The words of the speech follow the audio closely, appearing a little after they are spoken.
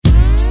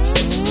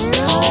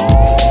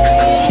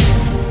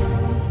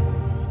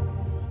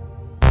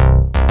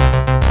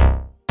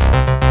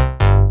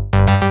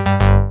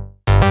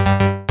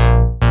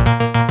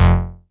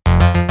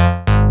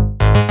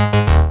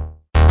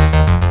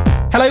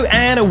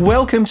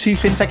Welcome to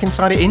Fintech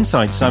Insider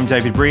Insights. I'm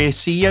David Breer,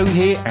 CEO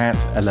here at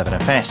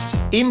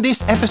 11FS. In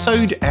this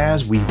episode,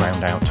 as we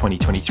round out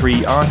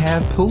 2023, I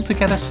have pulled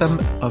together some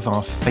of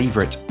our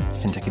favourite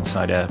Fintech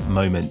Insider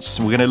moments.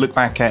 We're going to look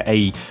back at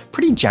a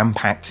pretty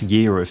jam-packed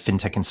year of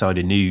Fintech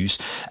Insider news.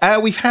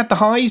 We've had the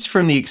highs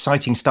from the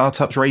exciting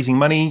startups raising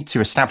money to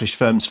established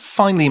firms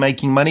finally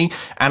making money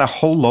and a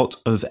whole lot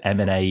of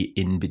M&A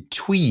in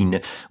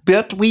between.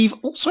 But we've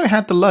also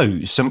had the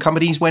lows. Some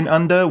companies went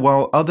under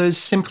while others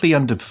simply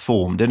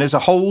underperformed. And as a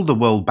whole, the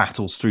world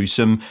battles through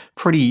some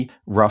pretty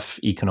rough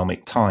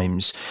economic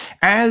times.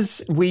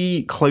 As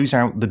we close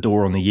out the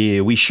door on the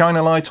year, we shine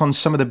a light on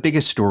some of the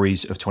biggest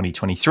stories of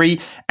 2023,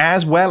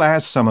 as well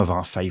as some of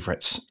our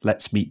favourites.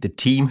 Let's meet the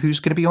team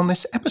who's going to be on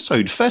this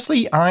episode.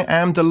 Firstly, I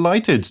am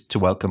delighted to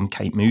welcome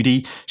Kate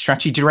Moody,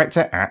 Strategy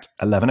Director at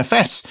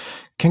 11FS.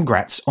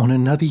 Congrats on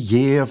another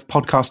year of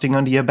podcasting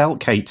under your belt,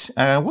 Kate.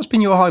 What's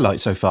been your highlight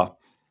so far?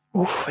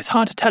 Oof, it's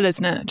hard to tell,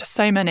 isn't it? Just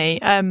so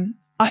many.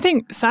 I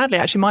think, sadly,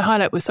 actually, my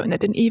highlight was something that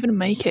didn't even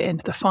make it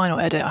into the final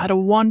edit. I had a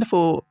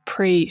wonderful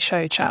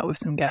pre-show chat with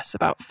some guests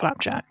about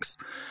flapjacks,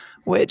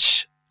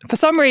 which for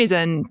some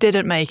reason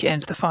didn't make it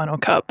into the final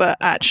cut, but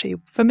actually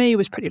for me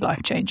was pretty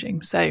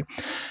life-changing. So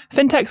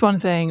fintech's one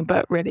thing,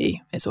 but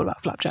really it's all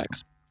about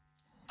flapjacks.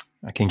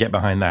 I can get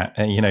behind that.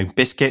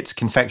 Biscuits,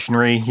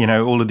 confectionery,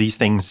 all of these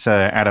things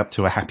add up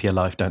to a happier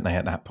life, don't they,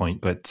 at that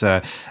point? But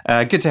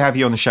good to have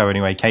you on the show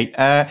anyway, Kate.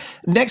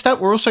 Next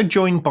up, we're also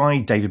joined by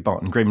David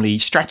Barton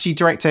Grimley, Strategy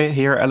Director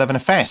here at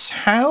 11FS.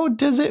 How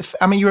does it...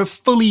 you're a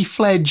fully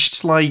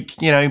fledged,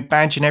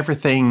 badge and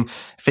everything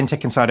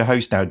Fintech Insider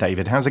host now,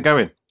 David. How's it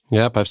going?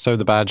 Yep, I've sewed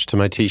the badge to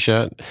my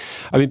T-shirt.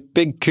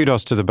 Big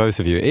kudos to the both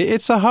of you.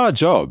 It's a hard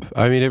job.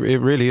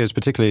 It really is,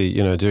 particularly,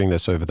 doing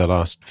this over the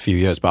last few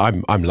years. But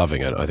I'm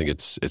loving it. I think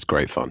it's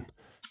great fun.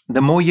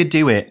 The more you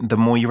do it, the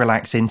more you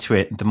relax into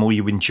it, the more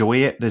you enjoy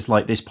it. There's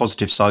this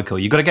positive cycle.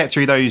 You've got to get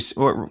through those,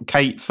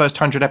 Kate,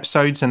 first 100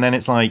 episodes, and then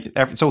it's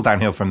all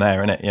downhill from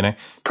there, isn't it?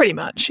 Pretty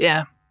much,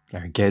 yeah.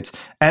 Very good.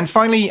 And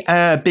finally,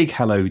 a big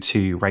hello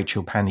to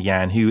Rachel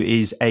Pandian, who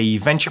is a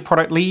venture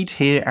product lead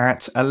here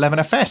at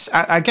 11FS.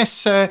 I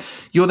guess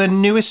you're the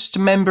newest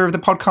member of the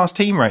podcast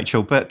team,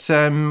 Rachel, but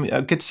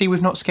good to see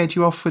we've not scared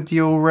you off with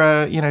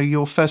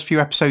your first few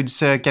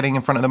episodes getting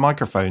in front of the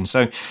microphone.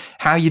 So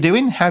how are you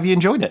doing? How have you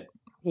enjoyed it?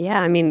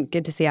 Yeah,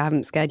 good to see I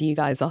haven't scared you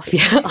guys off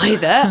yet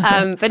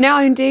either. But no,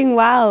 I'm doing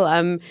well.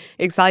 I'm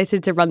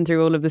excited to run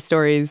through all of the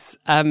stories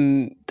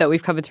that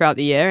we've covered throughout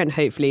the year, and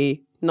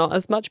hopefully not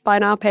as much buy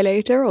now, pay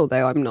later,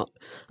 although I'm not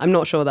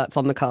sure that's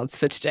on the cards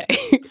for today.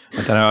 I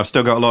don't know. I've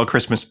still got a lot of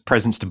Christmas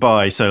presents to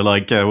buy, so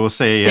we'll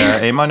see.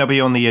 It might not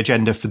be on the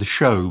agenda for the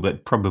show,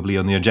 but probably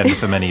on the agenda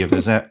for many of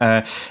us.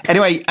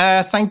 Anyway,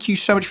 thank you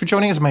so much for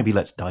joining us. Maybe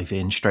let's dive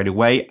in straight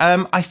away.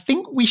 I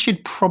think we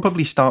should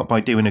probably start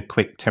by doing a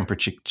quick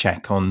temperature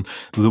check on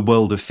the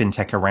world of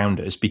fintech around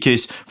us,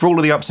 because for all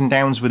of the ups and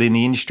downs within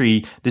the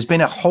industry, there's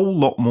been a whole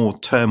lot more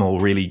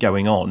turmoil really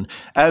going on.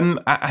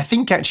 I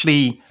think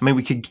actually,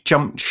 we could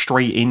jump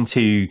straight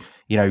into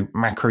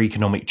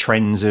macroeconomic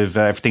trends of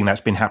everything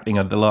that's been happening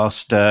over the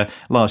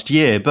last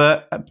year.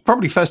 But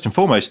probably first and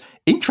foremost,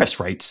 interest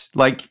rates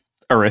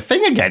are a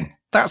thing again.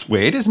 That's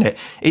weird, isn't it?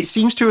 It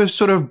seems to have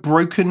sort of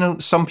broken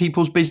some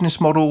people's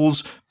business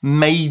models,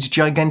 made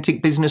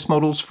gigantic business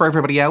models for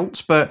everybody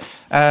else. But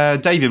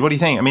David, what do you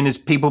think? There's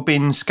people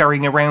been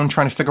scurrying around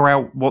trying to figure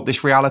out what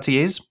this reality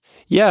is.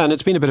 Yeah, and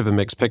it's been a bit of a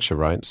mixed picture,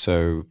 right?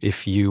 So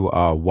if you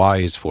are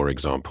Wise, for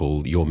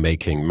example, you're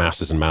making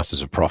masses and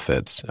masses of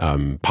profits,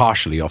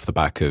 partially off the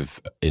back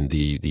of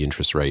the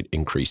interest rate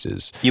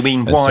increases. You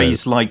mean and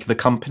Wise like the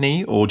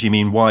company, or do you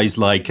mean Wise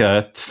like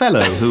a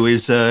fellow who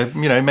is,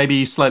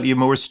 maybe slightly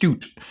more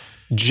astute?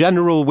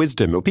 General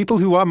wisdom, or people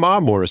who are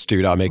more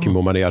astute are making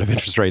more money out of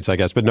interest rates, I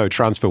guess, but no,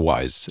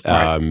 TransferWise,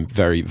 right.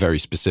 Very, very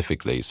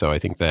specifically. So I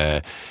think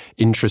their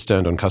interest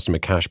earned on customer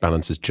cash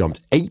balances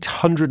jumped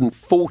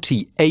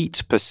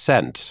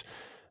 848%.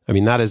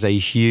 That is a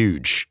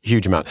huge,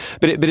 huge amount.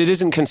 But it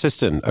isn't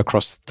consistent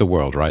across the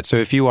world, right? So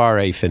if you are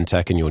a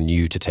fintech and you're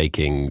new to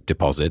taking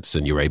deposits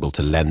and you're able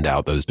to lend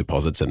out those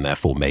deposits and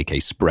therefore make a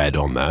spread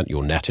on that,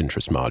 your net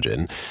interest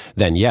margin,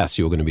 then yes,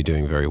 you're going to be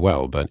doing very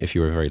well. But if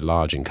you're a very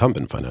large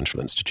incumbent financial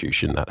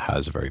institution that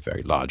has a very,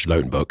 very large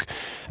loan book,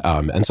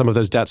 and some of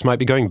those debts might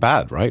be going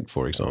bad, right?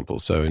 For example.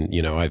 So,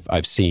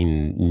 I've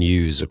seen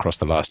news across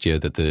the last year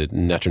that the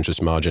net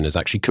interest margin is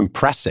actually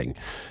compressing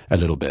a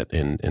little bit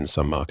in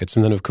some markets.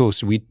 And then, of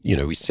course, we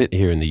sit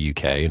here in the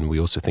UK and we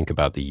also think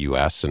about the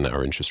US and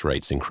our interest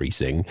rates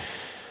increasing.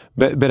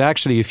 But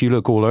actually, if you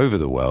look all over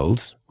the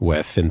world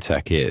where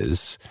fintech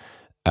is,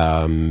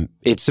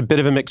 it's a bit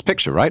of a mixed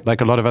picture, right?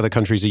 A lot of other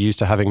countries are used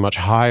to having much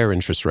higher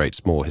interest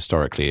rates more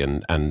historically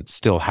and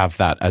still have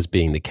that as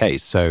being the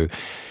case. So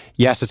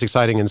yes, it's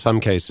exciting in some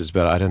cases,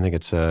 but I don't think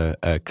it's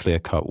a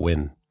clear-cut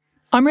win.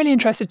 I'm really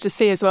interested to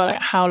see as well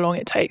how long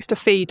it takes to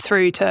feed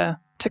through to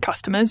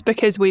customers,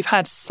 because we've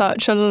had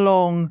such a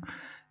long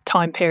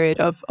time period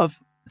of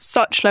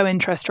such low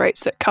interest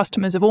rates that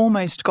customers have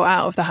almost got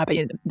out of the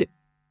habit.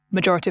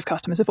 majority of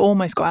customers have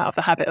almost got out of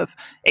the habit of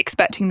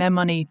expecting their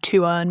money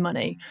to earn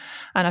money.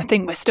 And I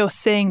think we're still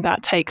seeing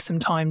that take some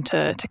time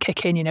to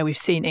kick in. We've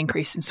seen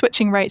increase in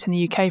switching rates in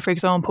the UK, for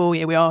example.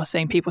 We are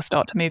seeing people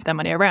start to move their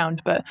money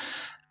around. But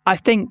I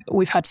think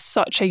we've had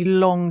such a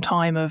long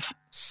time of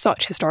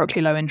such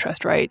historically low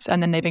interest rates,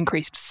 and then they've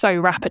increased so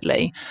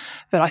rapidly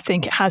that I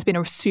think it has been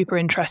a super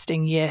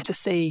interesting year to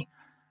see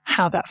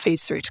how that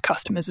feeds through to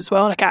customers as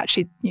well. Like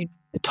actually,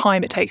 the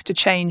time it takes to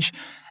change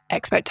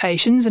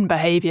expectations and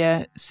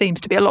behaviour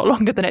seems to be a lot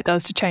longer than it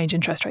does to change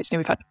interest rates.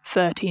 We've had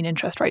 13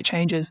 interest rate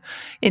changes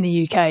in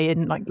the UK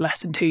in like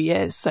less than 2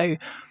 years. So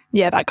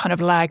yeah, that kind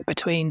of lag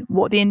between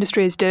what the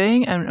industry is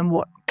doing and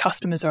what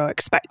customers are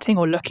expecting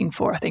or looking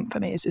for, I think for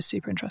me is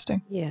super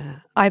interesting. Yeah,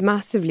 I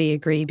massively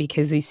agree,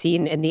 because we've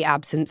seen in the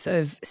absence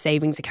of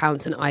savings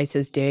accounts and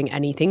ISAs doing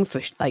anything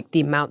for like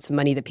the amounts of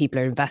money that people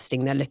are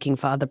investing, they're looking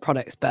for other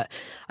products. But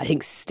I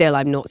think still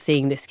I'm not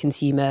seeing this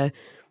consumer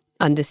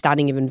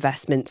understanding of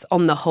investments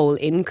on the whole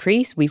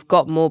increase. We've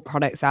got more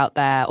products out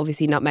there.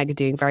 Obviously Nutmeg are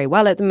doing very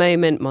well at the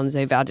moment. Monzo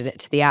have added it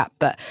to the app,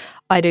 but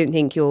I don't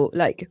think your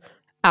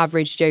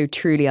average Joe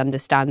truly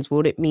understands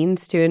what it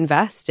means to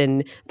invest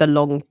and the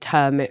long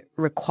term it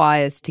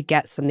requires to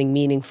get something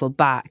meaningful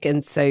back.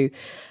 And so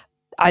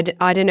I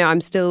don't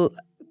know,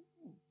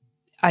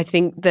 I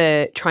think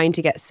the trying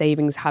to get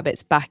savings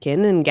habits back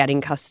in and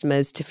getting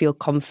customers to feel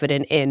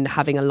confident in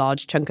having a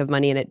large chunk of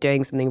money and it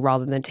doing something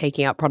rather than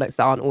taking out products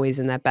that aren't always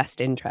in their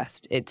best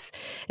interest.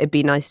 It'd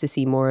be nice to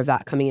see more of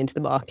that coming into the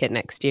market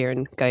next year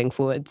and going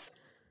forwards.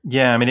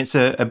 Yeah, I mean, it's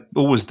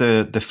always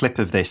the flip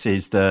of this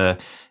is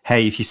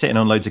hey, if you're sitting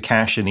on loads of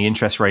cash and the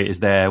interest rate is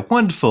there,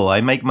 wonderful,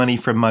 I make money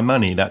from my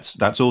money.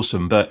 That's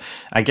awesome. But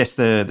I guess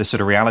the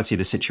sort of reality of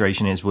the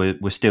situation is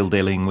we're still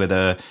dealing with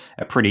a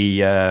pretty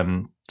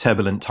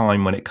turbulent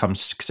time when it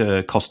comes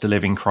to cost of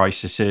living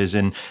crises.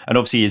 And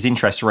obviously as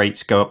interest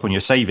rates go up on your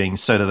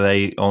savings, so do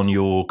they on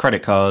your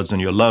credit cards and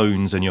your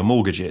loans and your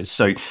mortgages.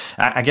 So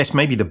I guess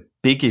maybe the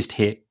biggest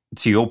hit,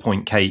 to your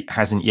point, Kate,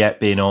 hasn't yet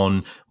been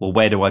on, well,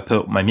 where do I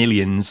put my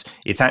millions?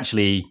 It's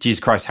actually,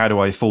 Jesus Christ, how do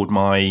I afford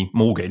my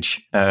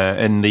mortgage?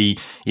 And the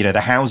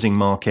housing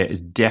market has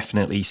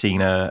definitely seen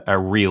a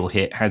real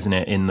hit, hasn't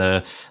it, in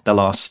the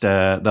last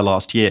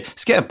year?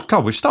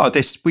 God, we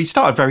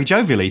started very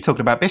jovially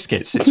talking about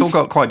biscuits. It's all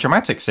got quite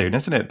dramatic soon,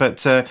 isn't it? But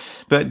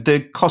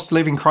the cost of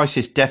living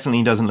crisis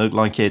definitely doesn't look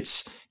like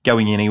it's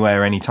going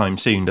anywhere anytime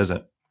soon, does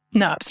it?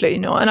 No, absolutely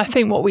not. And I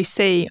think what we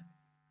see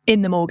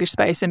in the mortgage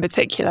space in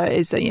particular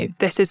is that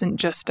this isn't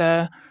just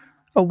a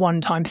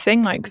one-time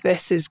thing. Like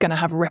this is going to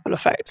have ripple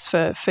effects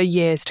for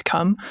years to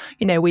come.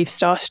 We've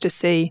started to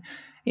see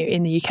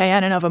in the UK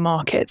and in other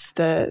markets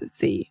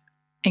the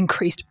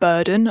increased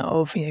burden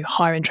of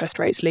higher interest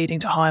rates leading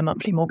to higher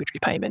monthly mortgage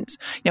repayments.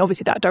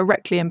 Obviously that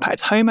directly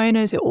impacts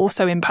homeowners. It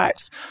also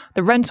impacts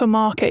the rental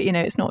market.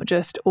 It's not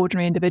just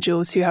ordinary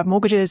individuals who have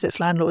mortgages, it's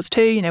landlords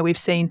too. We've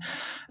seen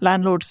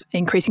landlords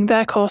increasing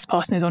their costs,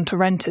 passing those on to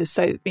renters.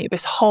 So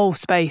this whole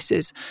space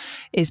is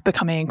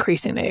becoming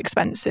increasingly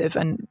expensive,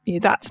 and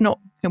that's not.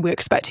 We're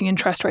expecting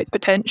interest rates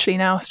potentially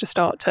now to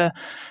start to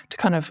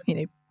kind of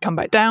come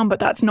back down, but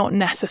that's not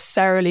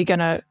necessarily going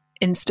to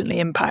instantly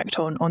impact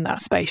on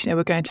that space.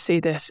 We're going to see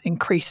this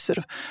increased sort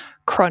of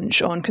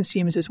crunch on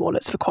consumers'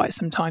 wallets for quite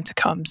some time to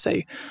come.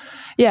 So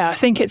yeah, I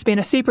think it's been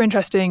a super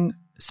interesting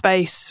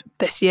space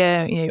this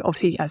year.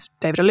 Obviously, as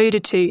David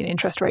alluded to,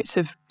 interest rates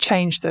have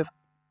changed the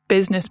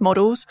business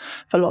models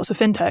for lots of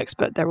fintechs,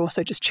 but they're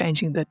also just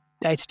changing the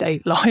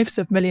day-to-day lives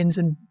of millions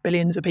and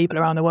billions of people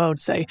around the world.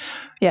 So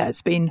yeah,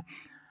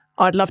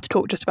 I'd love to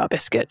talk just about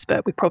biscuits,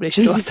 but we probably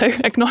should also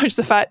acknowledge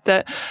the fact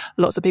that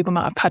lots of people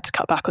might have had to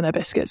cut back on their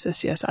biscuits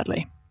this year,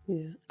 sadly.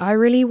 Yeah. I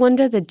really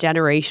wonder the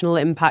generational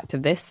impact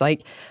of this.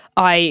 Like,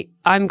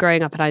 I'm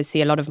growing up and I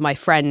see a lot of my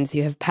friends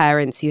who have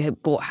parents who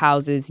have bought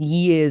houses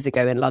years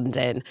ago in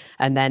London,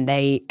 and then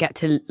they get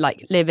to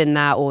live in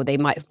that, or they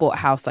might have bought a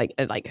house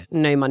like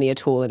no money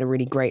at all in a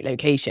really great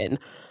location.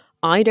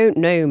 I don't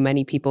know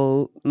many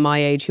people my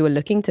age who are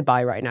looking to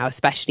buy right now,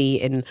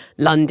 especially in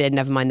London,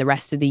 never mind the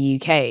rest of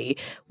the UK.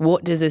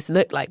 What does this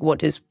look like? What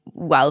does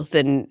wealth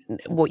and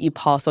what you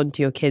pass on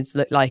to your kids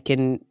look like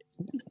in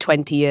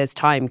 20 years'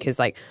 time? Because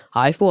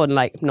I, for one,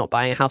 not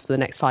buying a house for the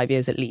next 5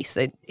 years at least.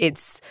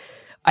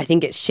 I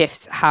think it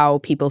shifts how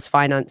people's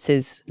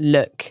finances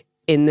look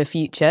in the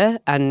future,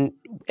 and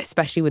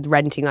especially with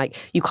renting,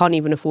 you can't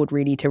even afford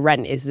really to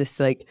rent.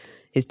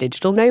 Is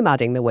digital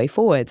nomading the way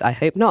forwards? I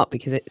hope not,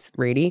 because it's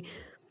really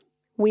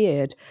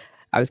weird.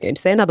 I was going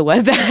to say another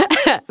word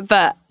there,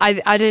 but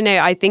I don't know.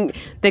 I think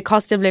the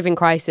cost of living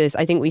crisis,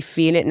 I think we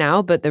feel it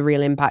now, but the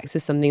real impacts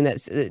is something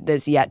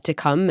that's yet to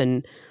come.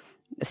 And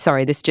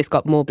sorry, this just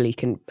got more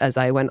bleak, and as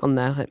I went on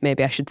there,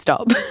 maybe I should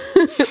stop.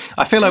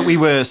 I feel like we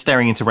were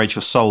staring into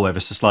Rachel's soul ever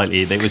so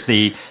slightly. There was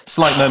the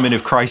slight moment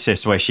of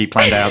crisis where she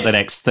planned out the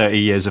next 30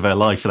 years of her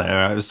life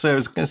there. It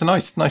was a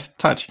nice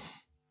touch.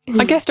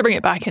 I guess to bring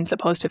it back into the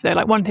positive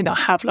though, one thing that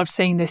I have loved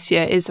seeing this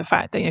year is the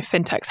fact that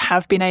fintechs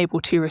have been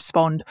able to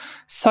respond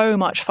so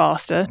much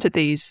faster to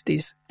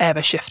these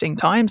ever shifting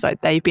times.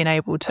 They've been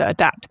able to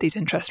adapt to these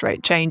interest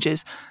rate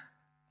changes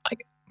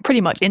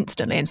pretty much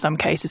instantly in some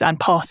cases and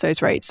pass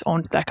those rates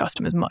on to their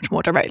customers much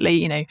more directly.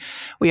 You know,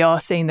 we are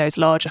seeing those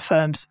larger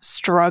firms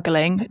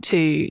struggling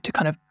to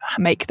kind of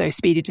make those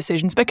speedy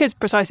decisions because,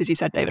 precisely as you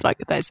said, David, like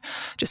there's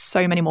just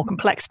so many more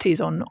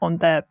complexities on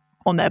their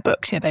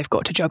books. You know, they've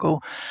got to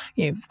juggle,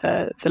 you know,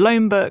 the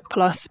loan book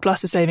plus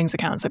the savings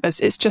accounts. Like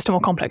it's just a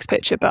more complex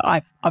picture. But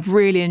I've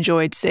really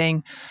enjoyed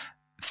seeing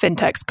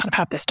fintechs kind of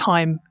have this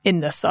time in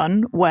the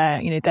sun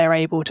where, you know, they're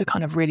able to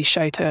kind of really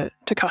show to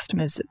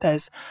customers that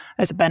there's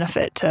a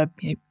benefit to,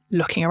 you know,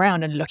 looking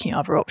around and looking at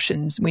other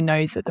options. We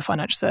know that the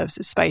financial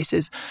services space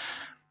is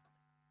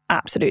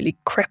absolutely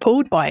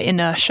crippled by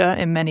inertia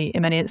in many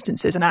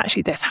instances, and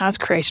actually this has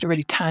created a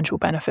really tangible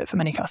benefit for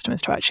many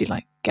customers to actually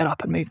like get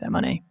up and move their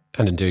money.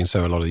 And in doing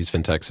so, a lot of these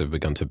fintechs have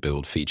begun to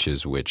build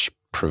features which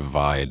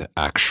provide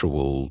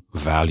actual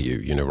value,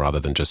 you know, rather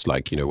than just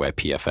like, you know, where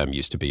PFM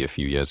used to be a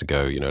few years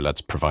ago, you know,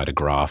 let's provide a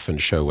graph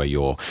and show where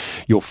your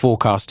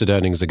forecasted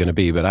earnings are going to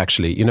be. But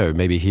actually, you know,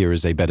 maybe here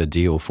is a better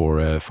deal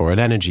for an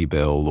energy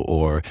bill,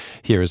 or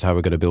here is how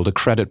we're going to build a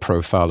credit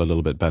profile a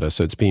little bit better.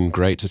 So it's been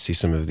great to see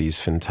some of these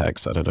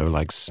fintechs, I don't know,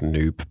 like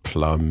Snoop,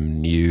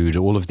 Plum, Nude,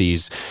 all of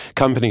these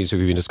companies who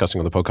we've been discussing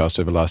on the podcast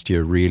over the last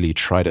year really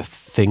try to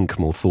think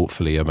more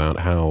thoughtfully about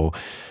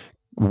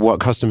what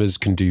customers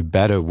can do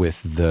better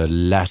with the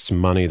less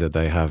money that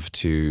they have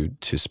to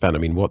spend. I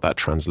mean, what that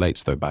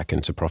translates, though, back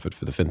into profit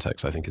for the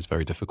fintechs, I think is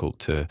very difficult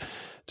to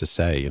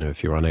say. You know,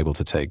 if you're unable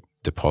to take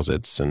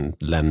deposits and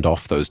lend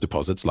off those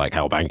deposits, like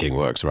how banking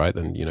works, right?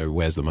 Then, you know,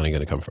 where's the money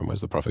going to come from?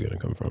 Where's the profit going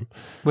to come from?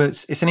 Well,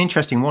 it's an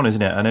interesting one,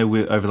 isn't it? I know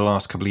over the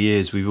last couple of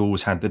years, we've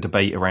always had the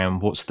debate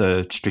around what's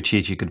the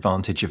strategic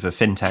advantage of a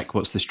fintech,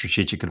 what's the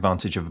strategic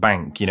advantage of a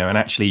bank, you know, and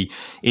actually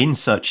in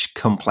such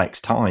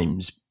complex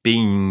times,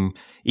 being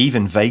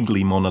even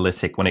vaguely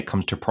monolithic when it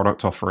comes to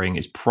product offering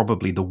is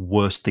probably the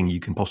worst thing you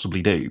can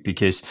possibly do,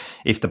 because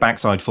if the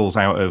backside falls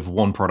out of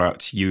one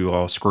product, you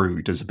are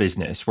screwed as a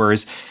business.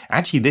 Whereas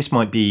actually this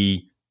might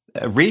be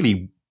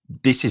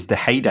this is the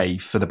heyday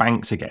for the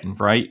banks again,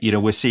 right? You know,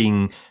 we're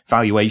seeing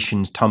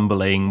valuations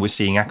tumbling, we're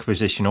seeing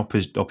acquisition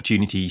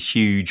opportunities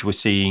huge, we're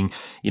seeing,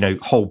 you know,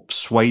 whole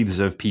swathes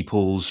of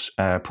people's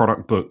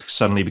product book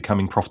suddenly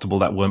becoming profitable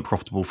that weren't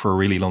profitable for a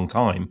really long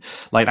time.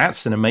 Like,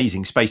 that's an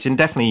amazing space. And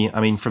definitely,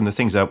 I mean, from the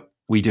things that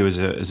we do as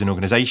an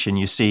organization,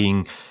 you're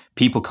seeing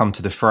people come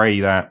to the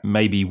fray that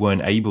maybe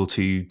weren't able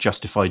to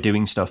justify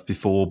doing stuff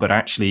before, but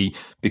actually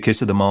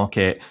because of the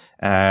market,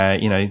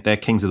 you know, they're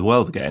kings of the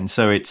world again.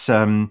 So it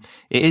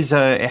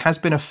has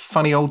been a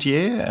funny old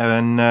year,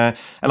 and like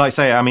I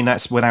say, I mean,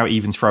 that's without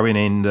even throwing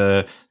in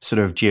the sort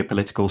of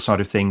geopolitical side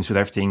of things with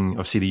everything.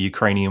 Obviously, the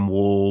Ukrainian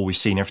war. We've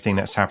seen everything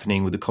that's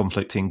happening with the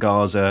conflict in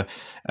Gaza.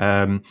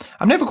 I'm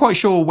never quite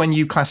sure when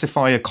you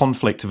classify a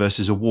conflict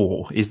versus a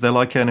war. Is there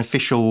like an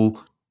official?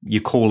 You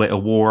call it a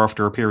war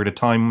after a period of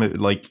time,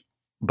 like,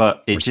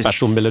 but it's just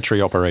special military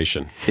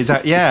operation. Is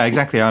that? Yeah,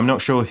 exactly. I'm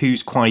not sure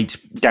who's quite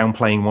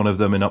downplaying one of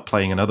them and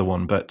upplaying another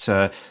one, but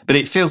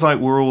it feels like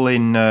we're all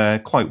in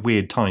quite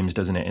weird times,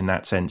 doesn't it? In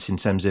that sense, in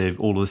terms of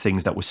all of the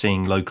things that we're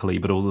seeing locally,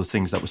 but all the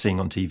things that we're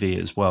seeing on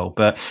TV as well.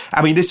 But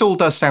I mean, this all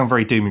does sound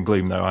very doom and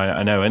gloom, though.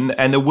 I know, and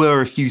there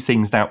were a few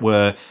things that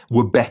were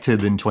better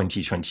than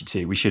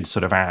 2022. We should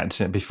sort of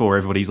add before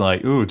everybody's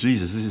like, "Oh,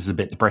 Jesus, this is a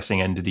bit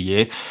depressing end of the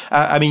year."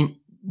 I mean,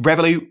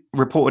 Revolut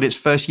reported its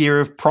first year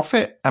of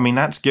profit. I mean,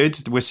 that's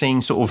good. We're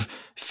seeing sort of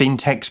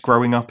fintechs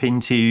growing up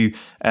into,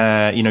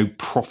 you know,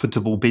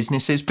 profitable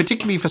businesses,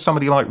 particularly for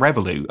somebody like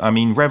Revolut. I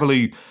mean,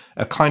 Revolut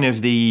are kind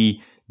of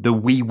the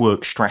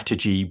WeWork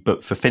strategy,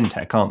 but for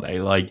fintech, aren't they?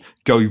 Like,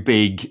 go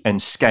big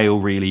and scale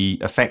really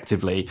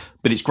effectively.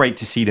 But it's great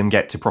to see them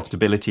get to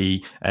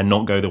profitability and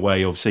not go the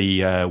way, obviously,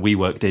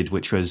 WeWork did,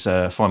 which was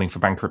filing for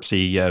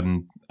bankruptcy.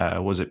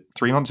 Was it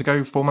 3 months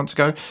ago, 4 months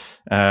ago?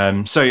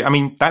 So, I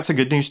mean, that's a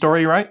good news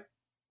story, right?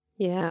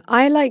 Yeah,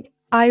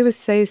 I was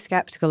so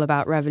skeptical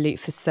about Revolut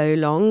for so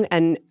long.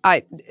 And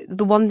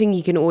the one thing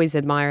you can always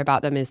admire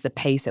about them is the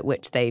pace at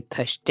which they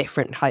push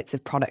different types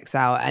of products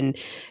out. And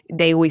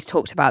they always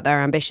talked about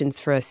their ambitions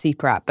for a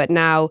super app. But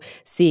now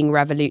seeing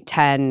Revolut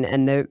 10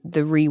 and the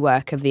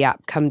rework of the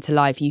app come to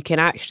life, you can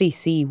actually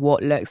see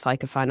what looks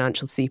like a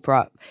financial super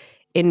app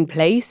in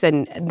place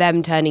and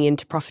them turning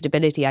into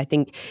profitability. I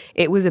think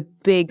it was a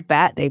big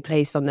bet they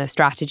placed on their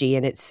strategy,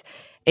 and it's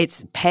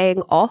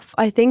paying off,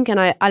 I think. And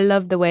I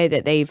love the way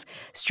that they've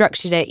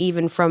structured it,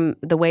 even from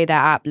the way their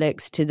app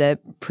looks to the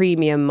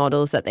premium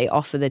models that they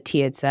offer, the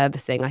tiered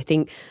servicing. I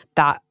think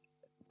that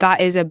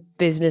is a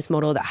business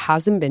model that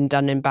hasn't been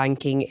done in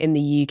banking in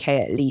the UK,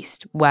 at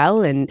least,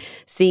 well. And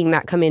seeing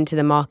that come into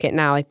the market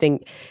now, I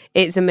think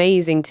it's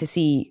amazing to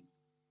see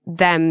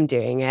them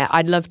doing it.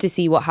 I'd love to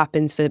see what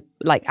happens for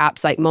like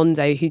apps like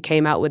Monzo, who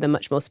came out with a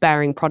much more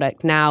sparing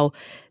product. Now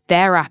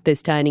their app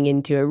is turning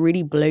into a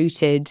really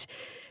bloated,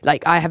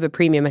 like, I have a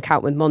premium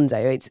account with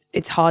Monzo.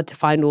 It's hard to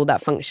find all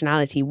that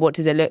functionality. What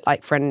does it look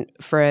like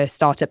for a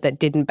startup that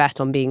didn't bet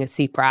on being a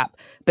super app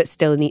but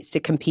still needs to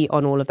compete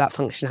on all of that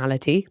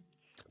functionality?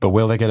 But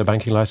will they get a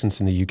banking license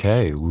in the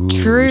UK? Ooh,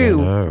 True. I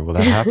don't know. Will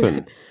that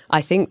happen?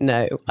 I think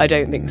no. I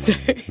don't think so.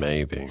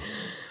 Maybe.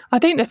 I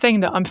think the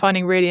thing that I'm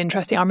finding really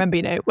interesting, I remember,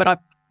 when I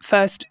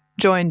first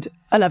joined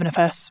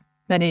 11FS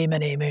many,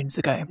 many moons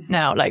ago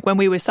now, like when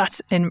we were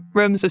sat in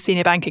rooms with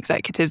senior bank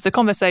executives, the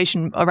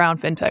conversation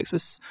around fintechs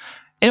was,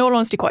 in all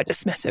honesty, quite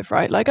dismissive,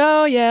 right? Like,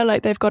 oh yeah,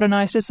 like they've got a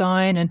nice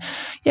design and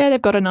yeah,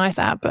 they've got a nice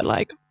app, but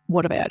like,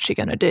 what are they actually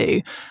going to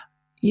do?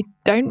 You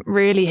don't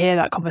really hear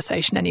that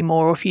conversation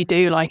anymore. Or if you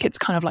do, like, it's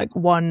kind of like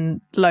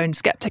one lone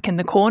skeptic in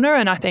the corner.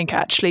 And I think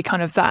actually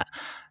kind of that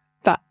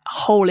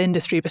whole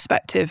industry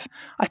perspective,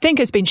 I think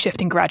has been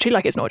shifting gradually.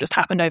 Like, it's not just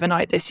happened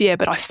overnight this year,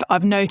 but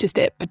I've noticed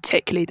it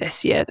particularly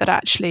this year that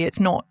actually it's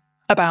not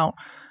about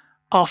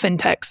our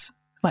fintechs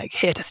like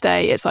here to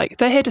stay. It's like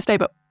they're here to stay,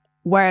 but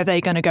where are they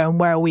going to go and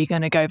where are we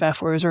going to go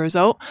therefore as a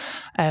result?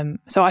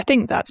 So I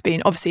think that's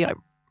been obviously like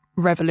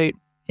Revolut,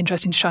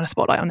 interesting to shine a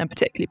spotlight on them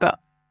particularly, but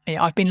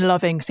I've been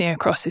loving seeing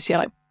across this year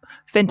like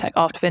fintech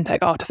after fintech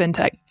after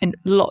fintech in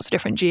lots of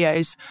different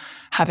geos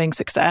having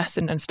success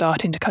and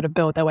starting to kind of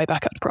build their way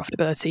back up to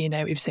profitability.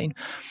 We've seen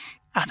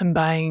Atom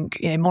Bank,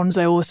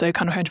 Monzo also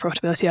kind of going to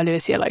profitability earlier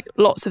this year. Like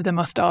lots of them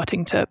are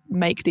starting to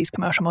make these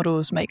commercial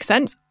models make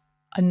sense,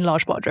 in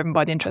large part driven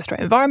by the interest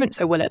rate environment.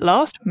 So will it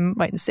last?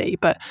 Wait and see.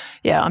 But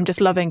yeah, I'm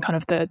just loving kind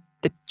of the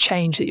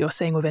change that you're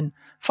seeing within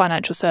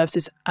financial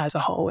services as a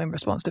whole in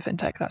response to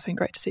fintech. That's been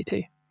great to see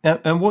too.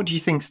 And what do you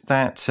think's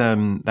that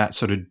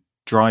sort of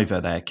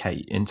driver there,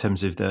 Kate, in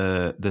terms of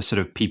the sort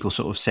of people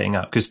sort of setting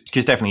up? Because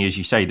definitely, as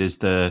you say, there's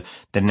the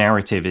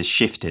narrative is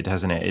shifted,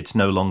 hasn't it? It's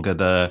no longer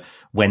the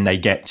when they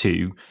get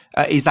to.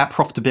 Is that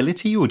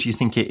profitability, or do you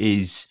think it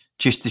is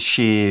just the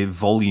sheer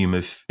volume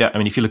of? I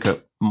mean, if you look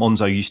at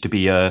Monzo, used to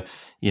be a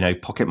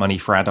pocket money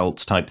for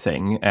adults type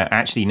thing.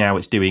 Actually, now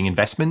it's doing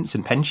investments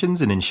and pensions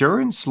and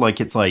insurance.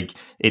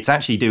 It's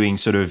actually doing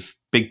sort of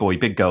big boy,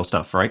 big girl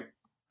stuff, right?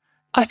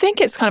 I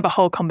think it's kind of a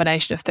whole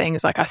combination of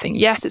things. Like, I think,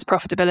 yes, it's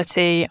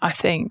profitability. I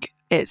think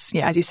it's,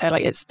 as you say,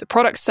 like it's the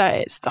product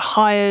set, it's the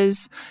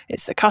hires,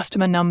 it's the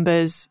customer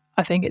numbers.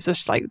 I think it's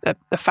just like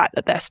the fact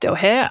that they're still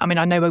here. I mean,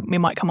 I know we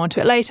might come on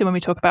to it later when we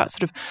talk about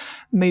sort of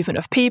movement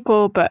of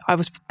people, but I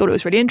thought it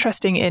was really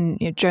interesting in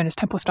Jonas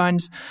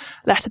Templestein's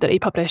letter that he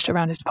published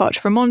around his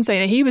departure from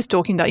Monzo. He was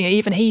talking that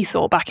even he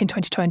thought back in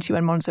 2020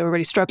 when Monzo were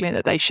really struggling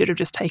that they should have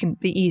just taken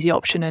the easy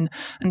option and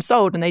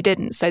sold, and they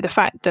didn't. So the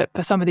fact that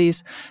for some of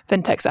these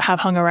fintechs that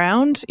have hung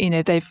around,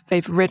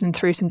 they've ridden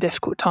through some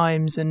difficult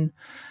times and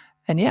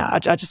yeah,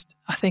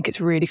 I think it's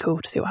really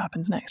cool to see what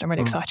happens next. I'm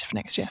really excited for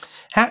next year.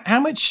 How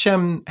much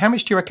do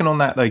you reckon on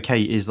that though,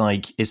 Kate? Is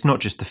like it's not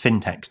just the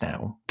fintechs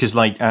now, because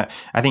I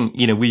think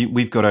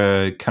we've got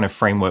a kind of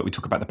framework. We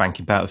talk about the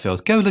banking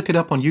battlefield. Go look it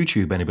up on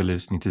YouTube. Anybody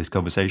listening to this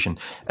conversation?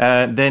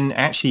 Then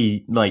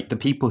actually, like the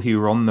people who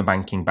are on the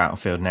banking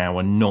battlefield now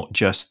are not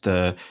just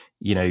the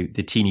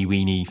teeny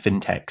weeny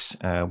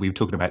fintechs. We were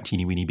talking about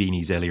teeny weeny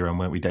beanies earlier on,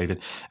 weren't we,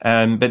 David?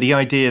 But the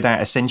idea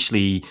that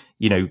essentially,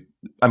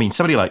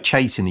 somebody like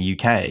Chase in the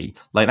UK,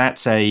 like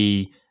that's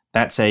a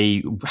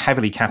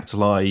heavily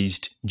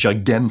capitalized,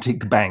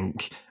 gigantic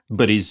bank,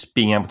 but is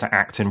being able to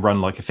act and run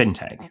like a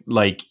fintech.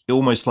 Like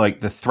almost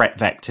like the threat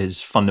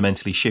vectors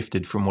fundamentally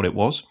shifted from what it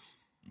was.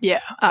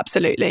 Yeah,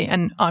 absolutely.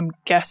 And I'm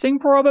guessing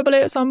probably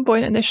at some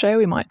point in this show,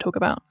 we might talk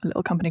about a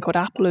little company called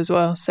Apple as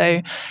well.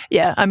 So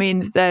yeah, I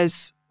mean,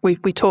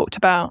 we've talked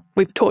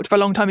for a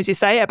long time, as you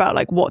say, about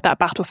like what that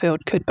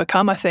battlefield could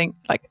become. I think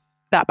like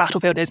that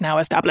battlefield is now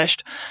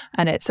established,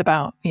 and it's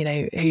about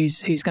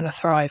who's going to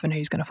thrive and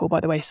who's going to fall by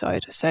the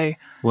wayside. So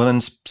well,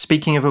 and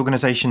speaking of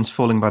organizations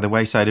falling by the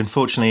wayside,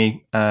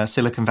 unfortunately,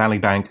 Silicon Valley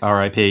Bank,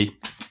 RIP.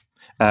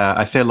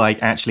 I feel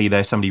like actually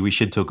there's somebody we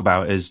should talk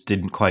about as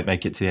didn't quite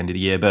make it to the end of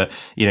the year, but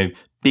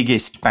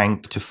biggest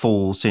bank to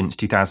fall since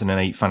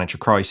 2008 financial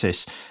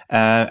crisis.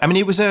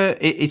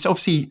 It's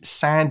obviously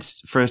sad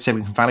for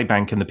Silicon Valley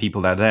Bank and the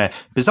people that are there.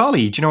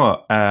 Bizarrely, do you know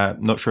what?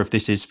 Not sure if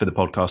this is for the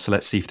podcast, so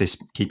let's see if this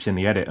keeps in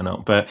the edit or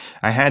not. But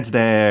I had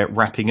their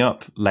wrapping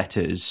up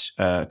letters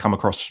come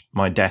across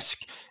my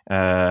desk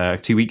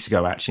 2 weeks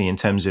ago, actually, in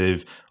terms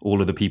of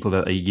all of the people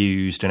that they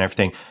used and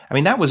everything. I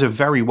mean, that was a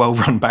very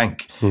well-run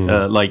bank,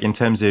 like in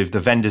terms of the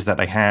vendors that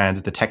they had,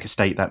 the tech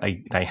estate that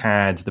they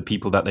had, the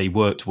people that they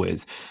worked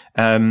with.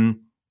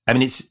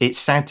 It's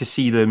sad to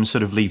see them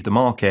sort of leave the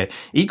market.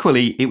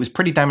 Equally, it was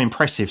pretty damn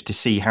impressive to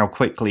see how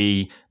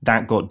quickly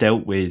that got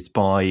dealt with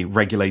by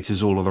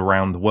regulators all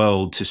around the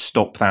world to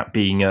stop that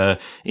being in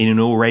an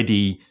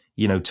already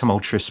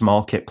tumultuous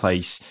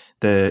marketplace.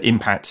 The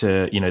impact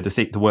to,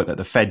 the work that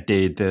the Fed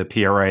did, the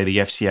PRA, the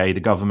FCA, the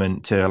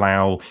government to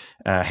allow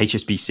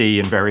HSBC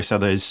and various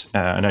others.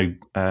 I know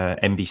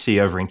NBC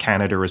over in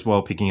Canada as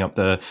well, picking up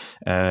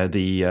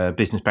the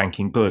business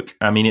banking book.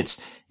 I mean,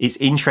 it's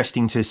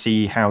interesting to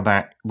see how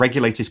that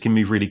regulators can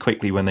move really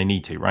quickly when they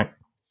need to, right?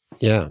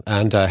 Yeah,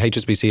 and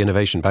HSBC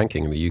Innovation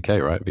Banking in the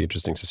UK, right? It'd be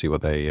interesting to see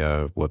what they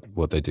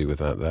what they do with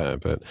that there.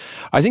 But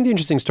I think the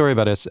interesting story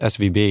about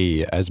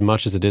SVB, as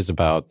much as it is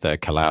about their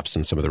collapse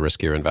and some of the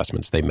riskier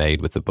investments they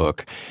made with the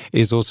book,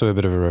 is also a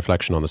bit of a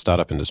reflection on the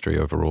startup industry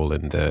overall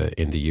in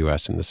the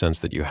US, in the sense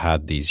that you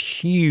had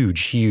these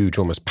huge,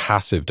 almost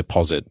passive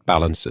deposit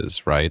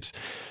balances, right,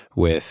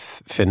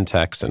 with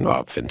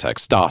fintech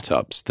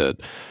startups that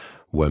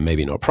were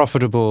maybe not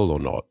profitable or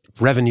not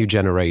revenue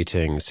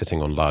generating,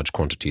 sitting on large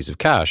quantities of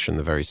cash. And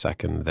the very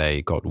second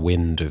they got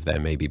wind of there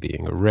maybe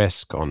being a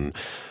risk on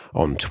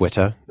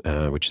Twitter,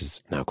 which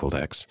is now called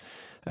X,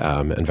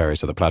 and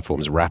various other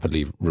platforms,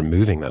 rapidly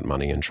removing that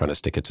money and trying to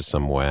stick it to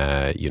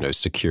somewhere,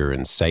 secure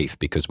and safe,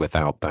 because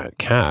without that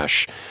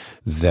cash,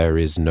 there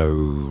is no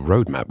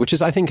roadmap, which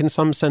is, I think, in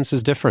some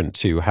senses different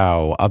to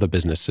how other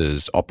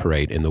businesses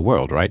operate in the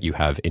world, right? You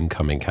have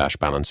incoming cash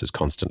balances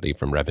constantly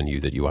from revenue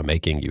that you are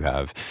making. You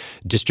have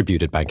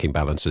distributed banking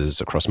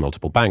balances across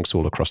multiple banks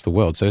all across the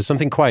world. So there's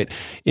something quite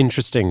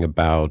interesting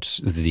about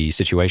the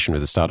situation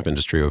with the startup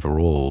industry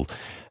overall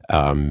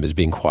as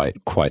being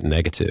quite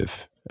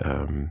negative.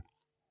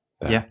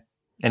 Yeah.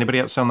 Anybody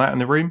else on that in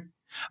the room?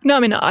 No, I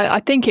mean,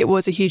 I think it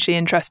was a hugely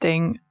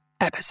interesting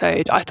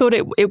episode. I thought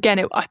it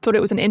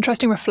was an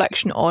interesting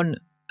reflection on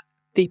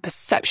the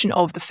perception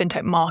of the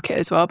fintech market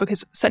as well,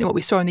 because certainly what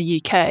we saw in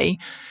the UK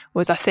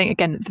was, I think,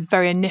 again, the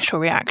very initial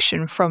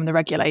reaction from the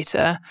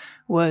regulator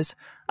was,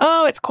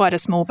 oh, it's quite a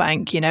small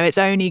bank. It's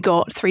only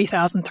got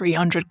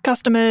 3,300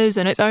 customers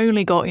and it's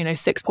only got,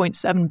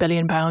 6.7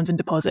 billion pounds in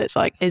deposits,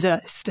 like is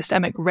a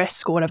systemic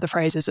risk, or whatever the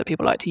phrase is that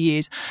people like to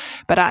use.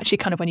 But actually,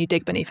 kind of when you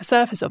dig beneath the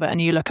surface of it and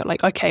you look at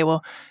like, okay,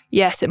 well,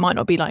 yes, it might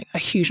not be like a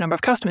huge number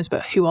of customers,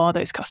 but who are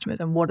those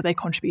customers and what are they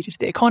contributing to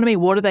the economy?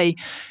 What do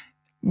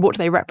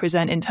they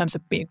represent in terms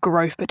of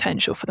growth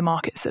potential for the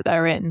markets that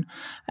they're in?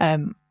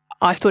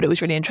 I thought it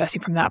was really interesting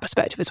from that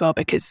perspective as well,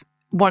 because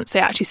once they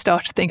actually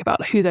started to think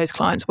about who those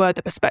clients were,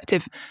 the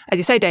perspective, as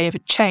you say, Dave,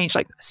 had changed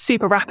like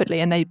super rapidly,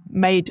 and they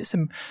made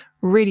some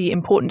really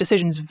important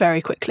decisions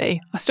very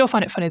quickly. I still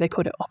find it funny they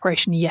called it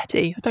Operation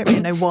Yeti. I don't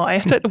really know why. I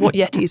don't know what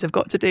Yetis have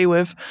got to do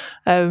with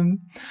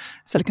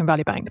Silicon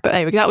Valley Bank. But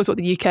anyway, that was what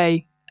the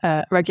UK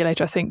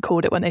regulator, I think,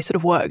 called it when they sort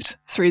of worked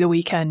through the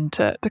weekend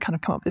to kind of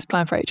come up with this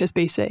plan for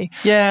HSBC.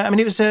 Yeah, I mean,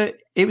 it was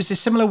a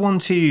similar one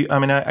to, I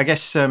mean, I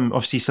guess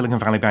obviously Silicon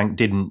Valley Bank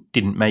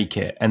didn't make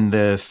it, and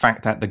the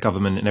fact that the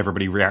government and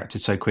everybody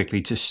reacted so quickly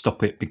to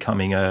stop it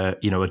becoming a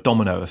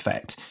domino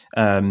effect.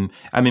 I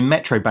mean,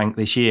 Metro Bank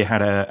this year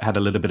had a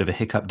little bit of a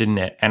hiccup, didn't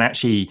it? And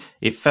actually,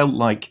 it felt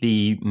like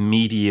the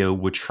media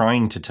were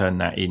trying to turn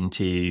that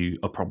into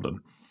a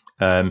problem.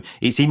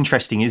 It's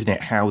interesting, isn't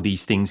it, how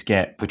these things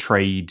get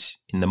portrayed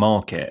in the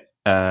market.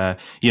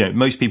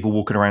 Most people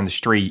walking around the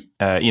street,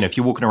 if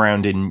you're walking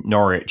around in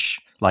Norwich,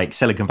 like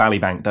Silicon Valley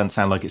Bank doesn't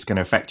sound like it's going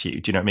to affect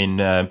you. Do you know what I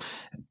mean?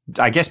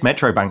 I guess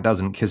Metro Bank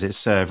doesn't, because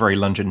it's very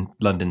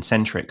London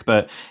centric,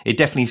 but it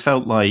definitely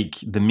felt like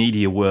the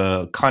media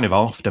were kind of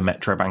after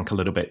Metro Bank a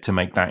little bit to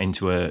make that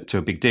into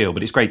a big deal.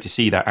 But it's great to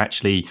see that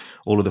actually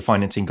all of the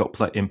financing got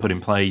put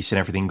in place and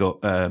everything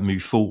got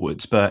moved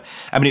forwards. But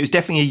I mean, it was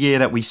definitely a year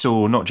that we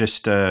saw not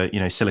just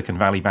Silicon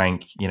Valley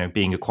Bank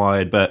being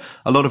acquired, but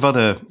a lot of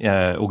other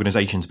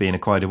organizations being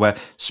acquired. Where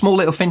small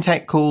little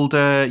fintech called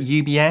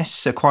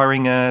UBS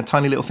acquiring a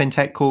tiny little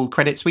fintech called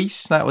Credit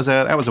Suisse. That was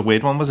a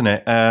weird one, wasn't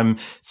it?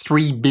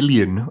 3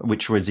 billion,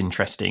 which was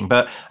interesting.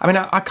 But I mean,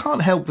 I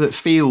can't help but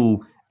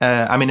feel,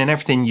 and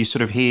everything you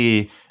sort of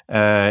hear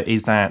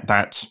is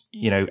that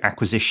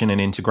acquisition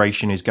and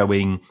integration is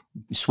going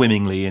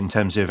swimmingly in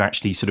terms of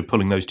actually sort of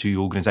pulling those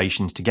two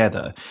organizations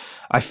together.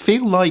 I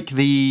feel like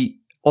the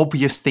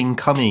obvious thing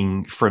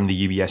coming from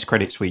the UBS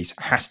Credit Suisse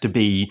has to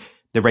be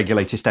the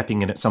regulator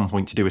stepping in at some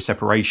point to do a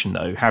separation,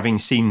 though. Having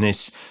seen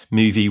this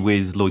movie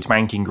with Lloyds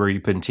Banking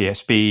Group and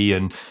TSB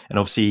and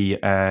obviously,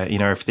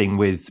 everything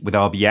with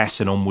RBS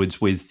and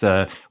onwards with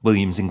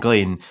Williams and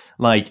Glyn,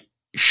 like,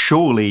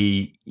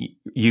 surely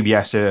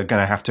UBS are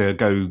going to have to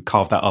go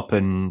carve that up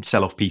and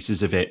sell off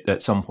pieces of it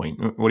at some point.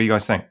 What do you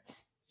guys think?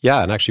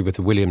 Yeah, and actually with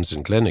the Williams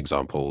and Glyn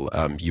example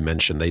you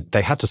mentioned,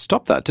 they had to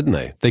stop that, didn't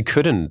they? They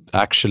couldn't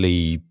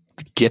actually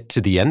get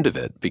to the end of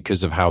it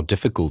because of how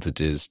difficult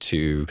it is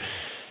to...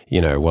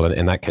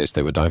 in that case,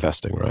 they were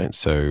divesting, right?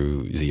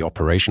 So the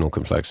operational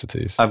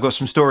complexities. I've got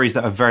some stories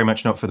that are very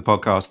much not for the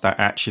podcast that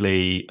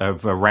actually are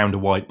around a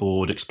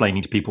whiteboard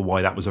explaining to people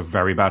why that was a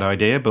very bad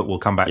idea, but we'll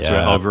come back to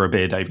it over a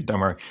beer, David, don't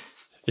worry.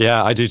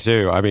 Yeah, I do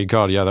too. I mean,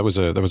 God, yeah, that was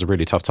a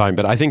really tough time.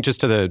 But I think just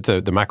to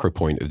the macro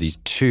point of these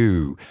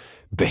two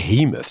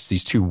behemoths,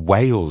 these two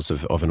whales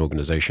of an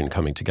organization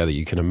coming together,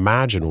 you can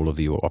imagine all of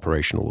the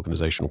operational,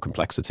 organizational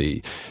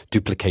complexity,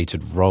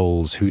 duplicated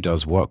roles, who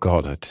does what.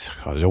 God,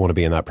 I don't want to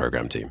be in that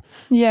program team.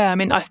 Yeah, I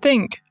mean, I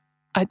think,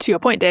 to your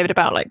point, David,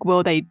 about like,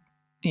 will they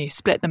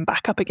split them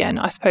back up again?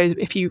 I suppose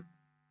if you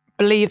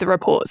believe the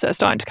reports that are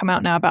starting to come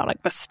out now about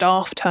like the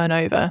staff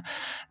turnover,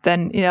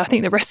 then I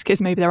think the risk is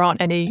maybe there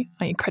aren't any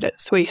Credit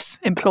Suisse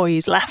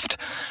employees left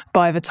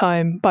by the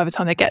time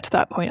they get to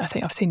that point. I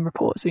think I've seen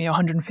reports of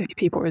 150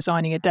 people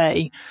resigning a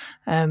day.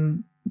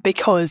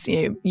 because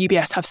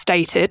UBS have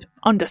stated,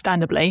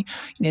 understandably,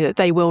 that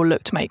they will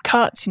look to make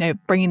cuts.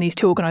 Bringing these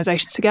two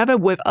organisations together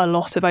with a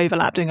lot of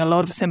overlap, doing a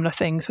lot of similar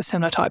things for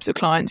similar types of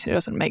clients, it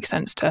doesn't make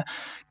sense to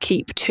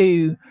keep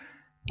two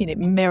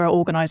mirror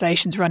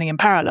organisations running in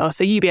parallel.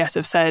 So UBS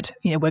have said,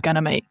 we're going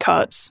to make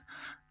cuts.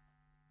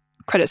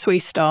 Credit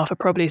Suisse staff are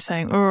probably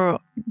saying, oh,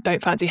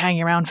 don't fancy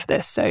hanging around for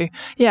this. So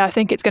yeah, I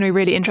think it's going to be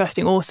really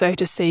interesting also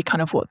to see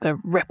kind of what the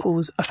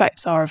ripples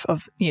effects are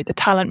of the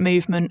talent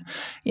movement.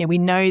 We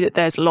know that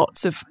there's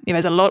lots of, we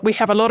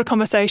have a lot of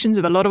conversations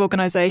with a lot of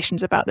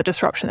organizations about the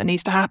disruption that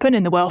needs to happen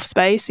in the wealth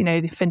space. The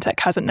fintech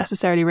hasn't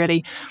necessarily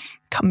really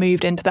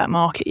moved into that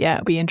market yet.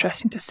 It'll be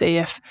interesting to see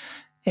if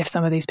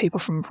some of these people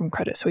from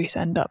Credit Suisse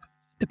end up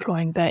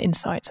deploying their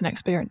insights and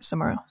experience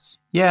somewhere else.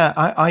 Yeah,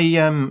 I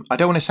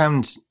don't want to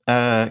sound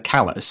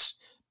callous,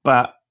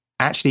 but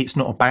actually it's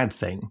not a bad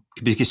thing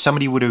because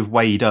somebody would have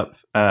weighed up.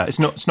 It's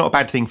not a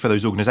bad thing for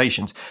those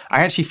organizations.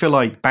 I actually feel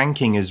like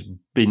banking has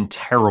been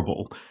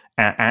terrible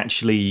at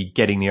actually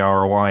getting the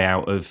ROI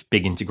out of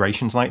big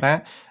integrations like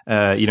that.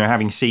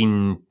 Having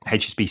seen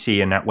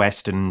HSBC and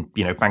NatWest and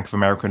Bank of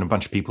America and a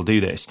bunch of people do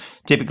this,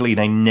 typically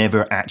they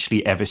never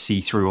actually ever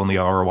see through on the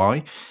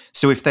ROI.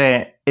 So if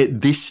they're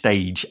at this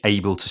stage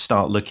able to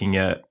start looking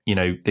at,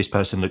 this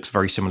person looks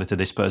very similar to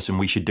this person,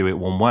 we should do it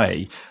one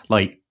way,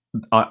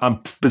 I'm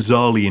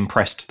bizarrely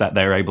impressed that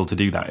they're able to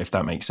do that, if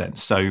that makes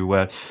sense. So,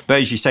 but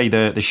as you say,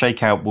 the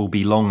shakeout will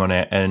be long on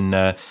it,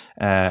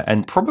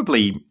 and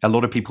probably a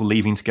lot of people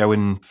leaving to go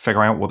and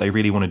figure out what they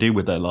really want to do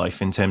with their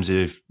life in terms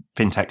of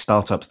fintech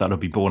startups that'll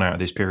be born out of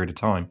this period of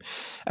time.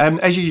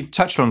 As you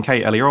touched on,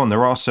 Kate, earlier on,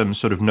 there are some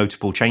sort of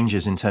notable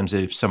changes in terms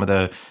of some of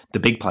the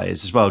big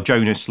players as well.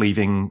 Jonas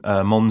leaving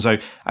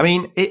Monzo. I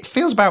mean, it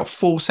feels about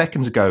 4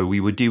 seconds ago we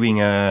were doing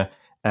a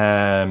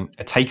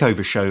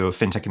takeover show of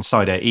Fintech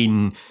Insider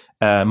in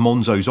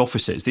Monzo's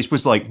offices. This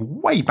was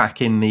way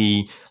back in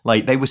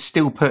they were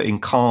still putting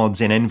cards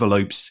in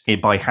envelopes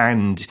by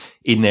hand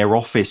in their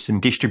office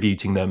and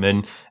distributing them.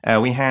 And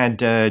we had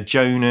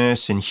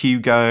Jonas and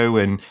Hugo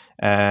and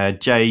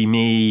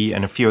Jamie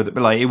and a few other,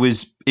 it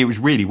was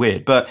really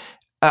weird. But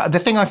the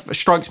thing that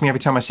strikes me every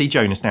time I see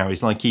Jonas now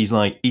is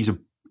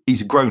he's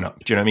a grown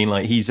up. Do you know what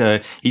I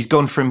mean? He's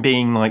gone from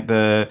being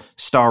the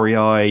starry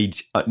eyed,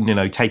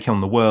 taking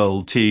on the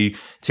world to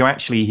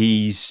actually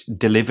he's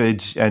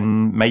delivered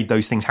and made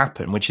those things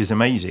happen, which is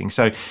amazing.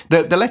 So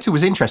the letter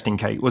was interesting,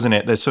 Kate, wasn't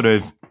it? The sort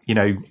of,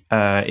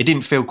 it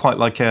didn't feel quite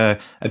like a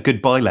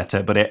goodbye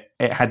letter, but it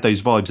had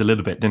those vibes a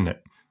little bit, didn't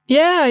it?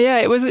 Yeah.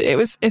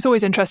 It's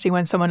always interesting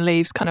when someone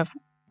leaves kind of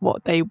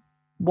what they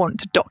want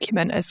to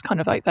document as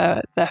kind of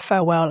their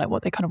farewell,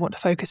 what they kind of want to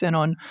focus in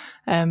on.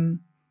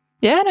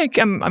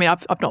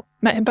 I've not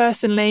met him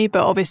personally,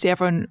 but obviously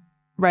everyone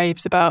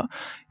raves about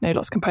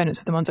lots of components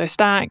of the Monzo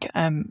stack.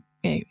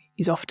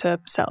 He's off to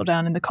settle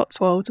down in the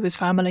Cotswolds with his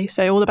family.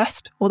 So all the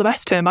best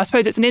to him. I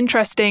suppose it's an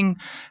interesting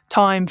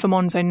time for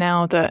Monzo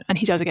now and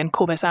he does again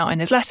call this out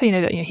in his letter.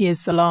 That he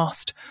is the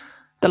last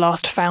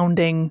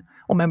founding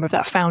or member of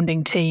that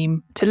founding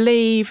team to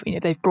leave.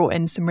 They've brought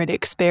in some really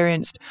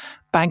experienced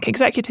bank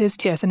executives,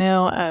 TS and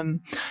Hill,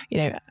 and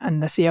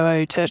the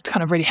COO to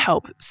kind of really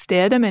help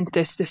steer them into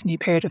this new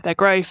period of their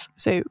growth.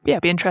 So yeah,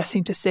 it'd be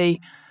interesting to see,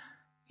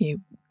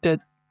 does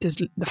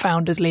the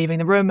founders leaving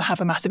the room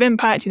have a massive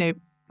impact?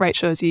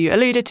 Rachel, as you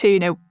alluded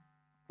to,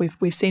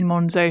 we've seen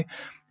Monzo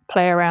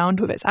play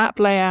around with its app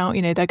layout.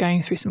 They're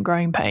going through some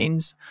growing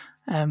pains.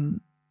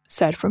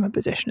 Said from a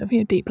position of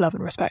deep love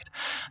and respect,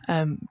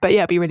 but yeah,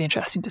 it'd be really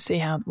interesting to see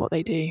what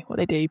they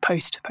do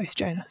post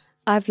Jonas.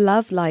 I've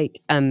loved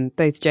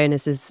both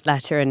Jonas's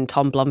letter and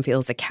Tom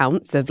Blomfield's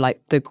accounts of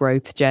the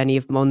growth journey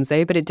of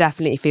Monzo, but it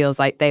definitely feels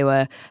like they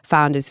were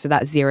founders for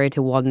that 0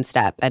 to 1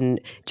 step, and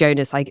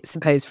Jonas, I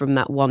suppose, from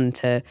that 1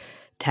 to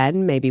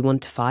 10, maybe 1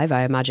 to 5.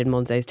 I imagine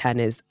Monzo's 10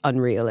 is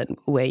unreal, and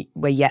we're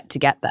yet to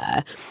get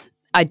there.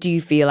 I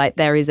do feel like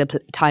there is a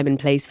time and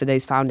place for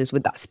those founders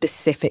with that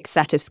specific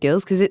set of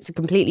skills, because it's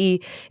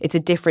a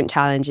different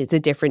challenge. It's a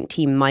different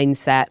team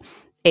mindset.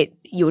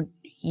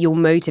 You're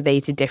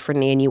motivated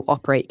differently and you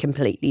operate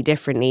completely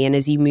differently. And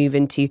as you move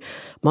into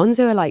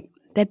Monzo,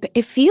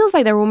 it feels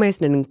like they're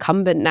almost an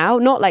incumbent now.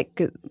 Not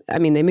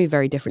they move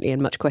very differently and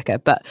much quicker,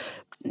 but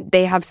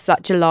they have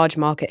such a large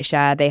market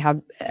share. They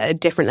have a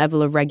different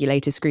level of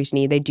regulator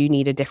scrutiny. They do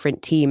need a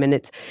different team. And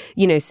it's,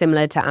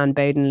 similar to Anne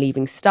Boden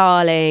leaving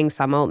Starling,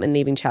 Sam Altman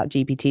leaving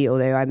ChatGPT,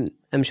 although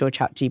I'm sure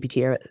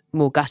ChatGPT are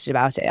more gutted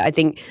about it. I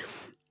think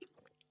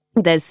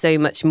there's so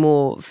much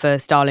more for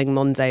Starling,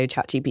 Monzo,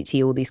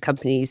 ChatGPT, all these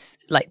companies,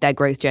 their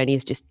growth journey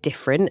is just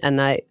different.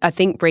 And I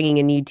think bringing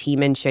a new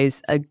team in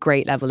shows a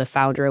great level of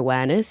founder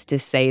awareness to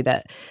say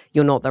that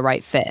you're not the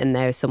right fit and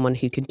there's someone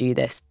who can do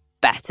this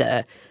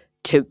better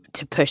to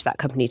push that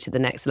company to the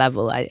next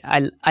level.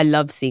 I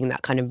love seeing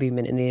that kind of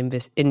movement in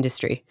the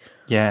industry.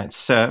 Yeah,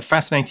 it's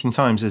fascinating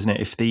times, isn't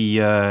it? If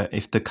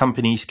the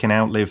companies can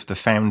outlive the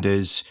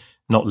founders,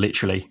 not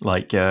literally,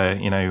 like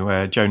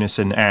Jonas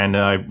and Anne.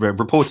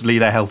 Reportedly,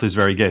 their health is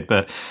very good,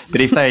 but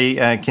if they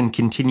can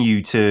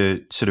continue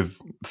to sort of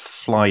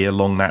fly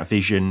along that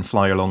vision,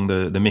 fly along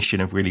the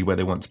mission of really where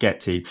they want to get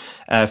to,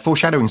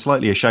 foreshadowing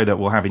slightly a show that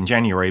we'll have in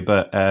January,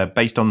 but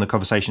based on the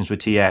conversations with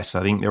TS,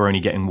 I think they're only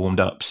getting warmed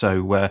up.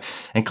 So,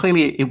 and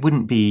clearly it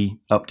wouldn't be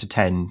up to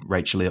 10,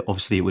 Rachel.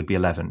 Obviously, it would be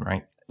 11,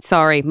 right?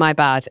 Sorry, my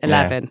bad.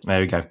 11. Yeah, there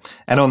we go.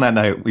 And on that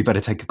note, we better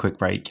take a quick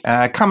break.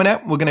 Coming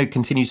up, we're going to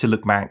continue to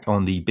look back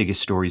on the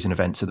biggest stories and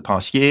events of the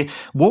past year.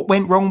 What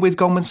went wrong with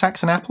Goldman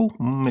Sachs and Apple?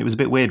 It was a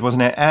bit weird,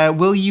 wasn't it?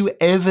 Will you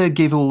ever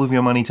give all of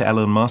your money to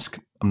Elon Musk?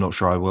 I'm not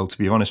sure I will, to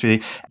be honest with you.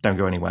 Don't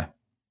go anywhere.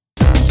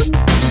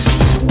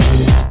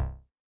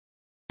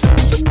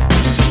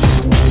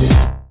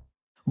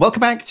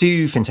 Welcome back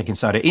to Fintech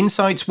Insider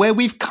Insights, where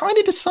we've kind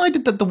of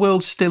decided that the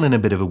world's still in a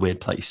bit of a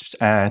weird place,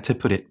 to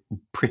put it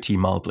pretty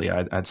mildly,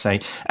 I'd say.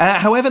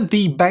 However,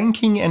 the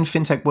banking and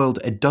fintech world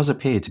does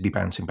appear to be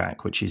bouncing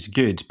back, which is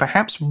good.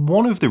 Perhaps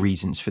one of the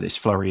reasons for this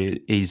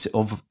flurry is,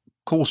 of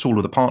course, all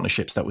of the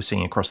partnerships that we're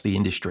seeing across the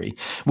industry.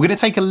 We're going to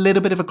take a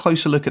little bit of a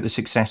closer look at the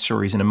success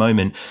stories in a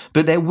moment,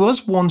 but there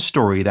was one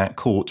story that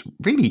caught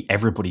really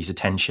everybody's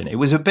attention. It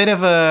was a bit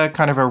of a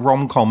kind of a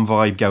rom-com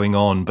vibe going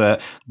on,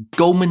 but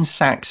Goldman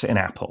Sachs and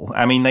Apple,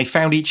 I mean, they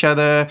found each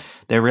other,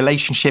 their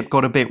relationship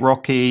got a bit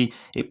rocky,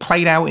 it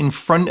played out in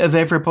front of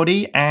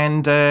everybody,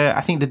 and I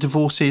think the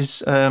divorce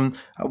is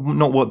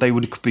not what they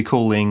would be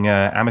calling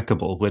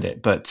amicable, would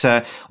it? But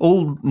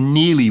all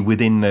nearly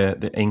within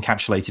the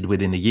encapsulated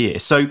within the year.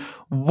 So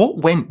what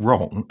went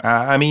wrong?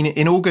 I mean,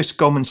 in August,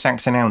 Goldman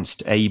Sachs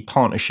announced a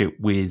partnership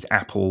with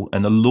Apple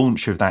and the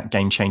launch of that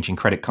game-changing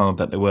credit card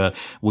that they were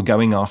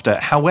going after.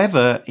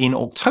 However, in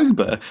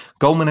October,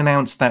 Goldman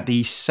announced that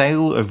the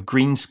sale of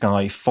Green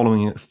Sky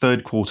following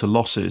third quarter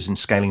losses and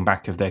scaling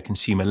back of their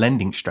consumer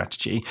lending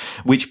strategy,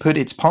 which put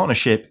its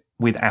partnership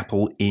with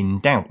Apple in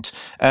doubt.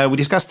 We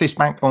discussed this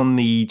back on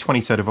the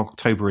 23rd of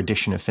October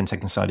edition of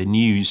FinTech Insider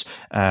News,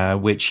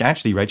 which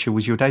actually, Rachel,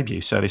 was your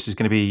debut. So this is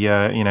going to be,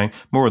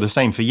 more of the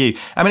same for you.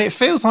 I mean, it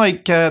feels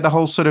like the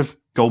whole sort of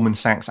Goldman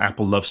Sachs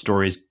Apple love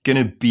story is going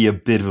to be a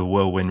bit of a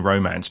whirlwind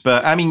romance.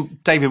 But I mean,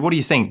 David, what do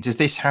you think? Does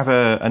this have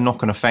a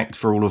knock-on effect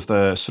for all of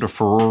the sort of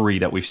furore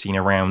that we've seen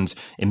around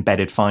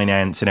embedded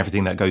finance and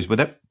everything that goes with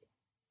it?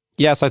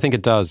 Yes, I think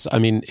it does. I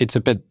mean, it's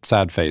a bit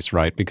sad face,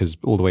 right? Because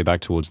all the way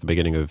back towards the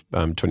beginning of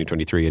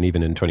 2023 and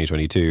even in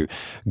 2022,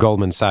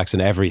 Goldman Sachs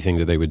and everything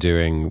that they were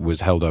doing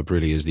was held up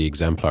really as the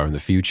exemplar in the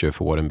future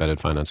for what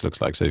embedded finance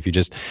looks like. So if you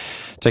just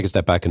take a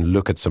step back and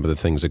look at some of the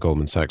things that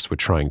Goldman Sachs were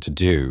trying to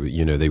do,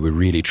 they were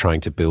really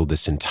trying to build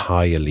this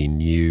entirely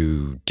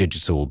new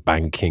digital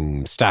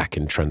banking stack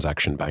in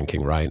transaction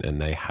banking, right?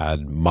 And they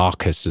had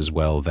Marcus as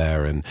well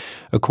there, and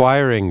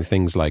acquiring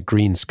things like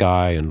Green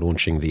Sky and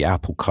launching the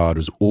Apple Card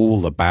was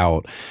all about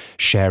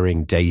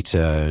sharing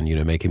data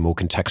and, making more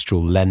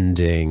contextual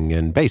lending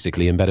and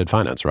basically embedded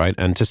finance, right?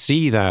 And to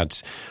see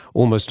that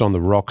almost on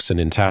the rocks and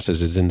in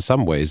tatters is in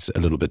some ways a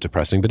little bit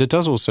depressing, but it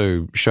does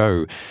also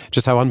show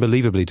just how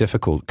unbelievably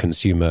difficult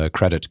consumer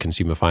credit,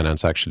 consumer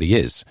finance actually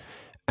is.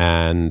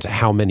 And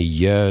how many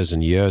years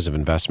and years of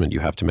investment you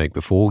have to make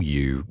before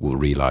you will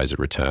realize a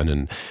return.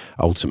 And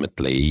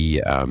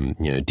ultimately,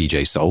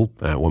 DJ Soul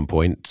at one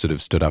point sort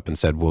of stood up and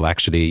said, well,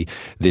 actually,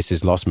 this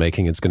is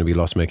loss-making. It's going to be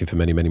loss-making for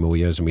many, many more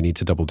years. And we need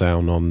to double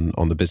down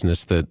on the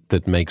business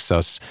that makes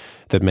us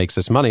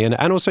money. And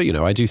also,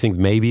 I do think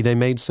maybe they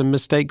made some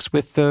mistakes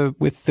with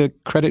the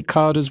credit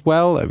card as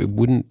well. I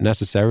wouldn't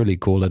necessarily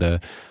call it a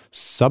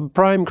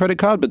subprime credit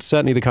card, but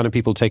certainly the kind of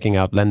people taking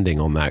out lending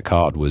on that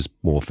card was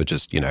more for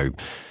just,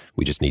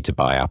 we just need to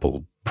buy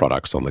Apple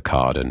products on the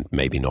card and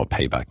maybe not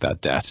pay back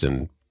that debt.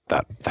 And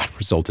that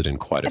resulted in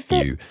quite a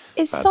few.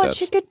 It's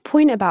such a good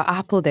point about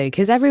Apple, though,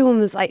 because everyone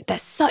was like, they're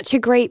such a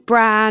great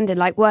brand and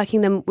like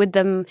working with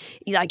them,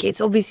 like it's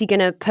obviously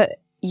going to put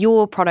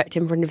your product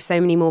in front of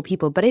so many more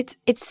people, but it's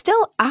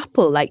still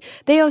Apple. Like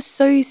they are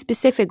so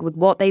specific with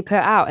what they put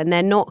out, and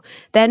they're not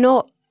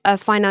a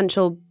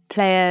financial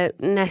player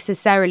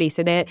necessarily,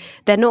 so they're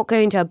not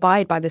going to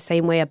abide by the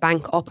same way a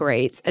bank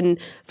operates. And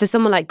for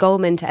someone like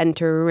Goldman to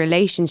enter a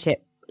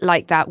relationship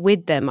like that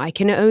with them, I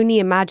can only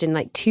imagine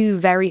like two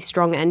very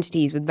strong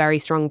entities with very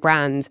strong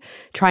brands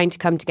trying to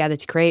come together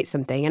to create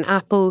something. And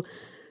Apple,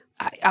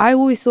 I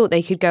always thought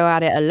they could go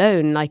at it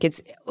alone. Like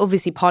it's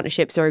obviously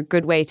partnerships are a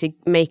good way to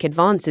make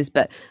advances,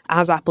 but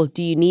as Apple,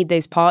 do you need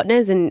those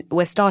partners? And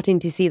we're starting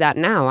to see that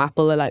now.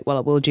 Apple are like,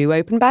 well, we'll do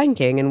open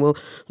banking and we'll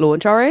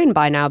launch our own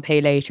buy now, pay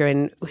later.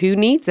 And who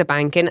needs a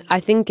bank? And I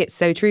think it's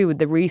so true with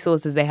the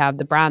resources they have,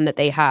 the brand that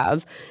they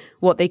have.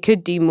 What they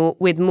could do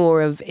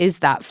more of is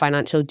that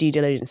financial due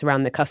diligence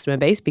around the customer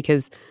base,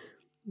 because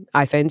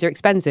iPhones are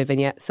expensive and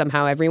yet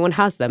somehow everyone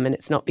has them, and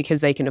it's not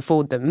because they can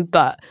afford them.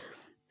 But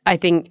I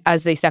think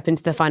as they step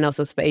into the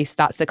financial space,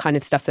 that's the kind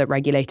of stuff that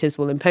regulators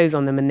will impose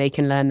on them, and they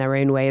can learn their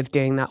own way of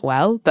doing that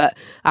well. But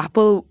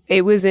Apple,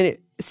 it was a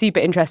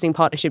super interesting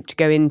partnership to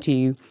go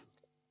into,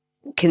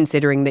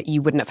 considering that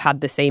you wouldn't have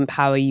had the same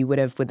power you would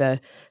have with a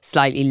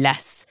slightly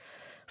less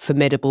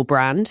formidable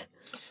brand.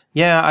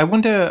 Yeah, I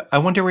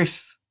wonder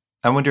if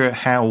I wonder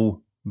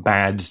how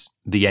bad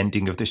the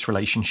ending of this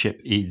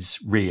relationship is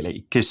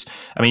really. Because,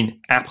 I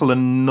mean, Apple are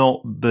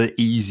not the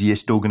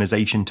easiest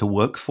organization to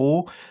work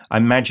for. I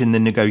imagine the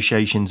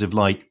negotiations of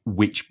like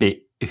which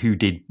bit, who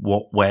did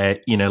what, where,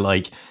 you know,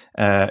 like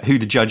who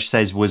the judge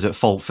says was at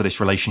fault for this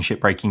relationship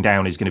breaking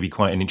down is going to be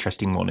quite an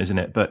interesting one, isn't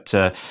it? But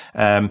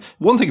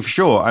one thing for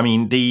sure, I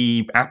mean,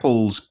 the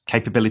Apple's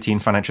capability in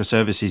financial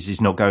services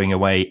is not going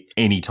away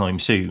anytime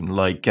soon.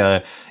 Like,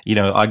 you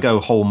know, I go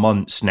whole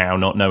months now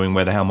not knowing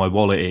where the hell my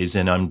wallet is,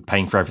 and I'm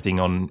paying for everything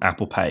on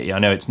Apple Pay. I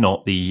know it's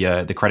not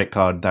the credit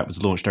card that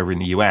was launched over in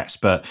the US,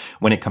 but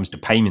when it comes to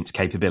payments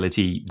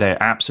capability,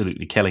 they're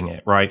absolutely killing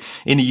it, right?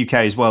 In the UK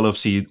as well,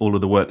 obviously, all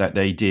of the work that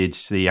they did,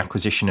 the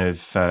acquisition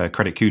of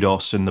Credit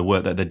Kudos and the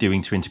work that they're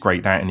doing to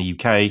integrate that in the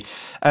UK.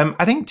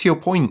 I think to your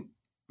point,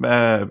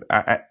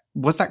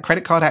 was that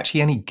credit card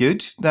actually any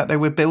good that they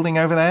were building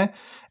over there?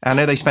 I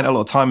know they spent a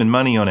lot of time and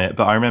money on it,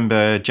 but I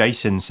remember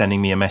Jason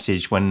sending me a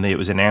message when it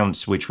was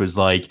announced, which was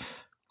like,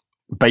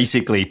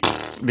 basically,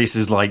 this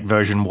is like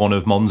version 1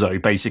 of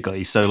Monzo,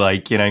 basically. So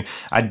like, you know,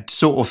 I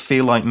sort of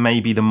feel like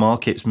maybe the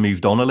market's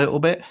moved on a little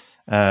bit.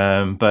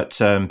 But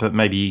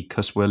maybe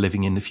because we're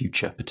living in the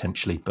future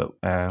potentially, but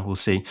we'll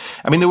see.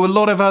 I mean, there were a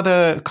lot of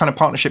other kind of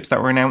partnerships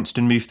that were announced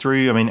and moved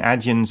through. I mean,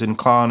 Adyen's and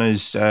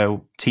Klarna's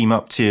team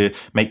up to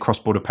make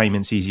cross-border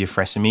payments easier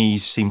for SMEs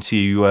seem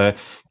to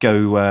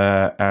go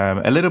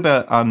a little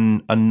bit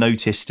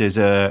unnoticed as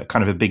a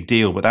kind of a big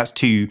deal, but that's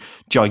two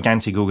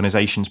gigantic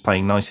organizations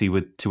playing nicely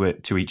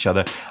to each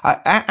other.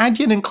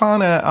 Adyen and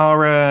Klarna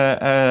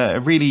are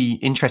really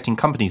interesting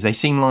companies. They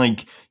seem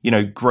like, you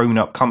know,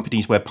 grown-up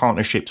companies where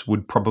partnerships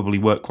would probably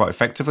work quite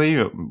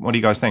effectively. What do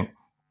you guys think?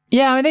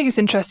 Yeah, I think it's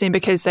interesting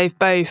because they've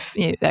both,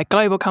 you know, they're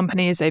global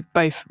companies. They've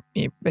both,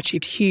 you know,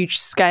 achieved huge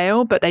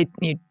scale, but they,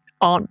 you know,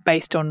 aren't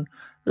based on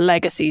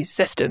legacy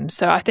systems.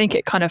 So I think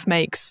it kind of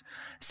makes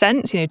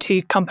sense, you know,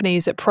 two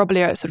companies that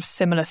probably are at sort of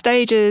similar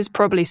stages,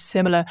 probably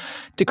similar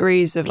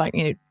degrees of like,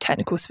 you know,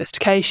 technical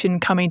sophistication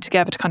coming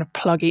together to kind of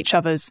plug each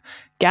other's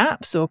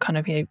gaps or kind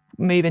of, you know,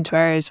 move into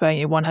areas where,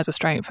 you know, one has a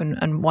strength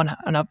and one,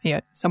 you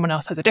know, someone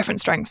else has a different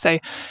strength. So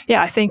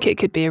yeah, I think it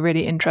could be a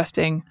really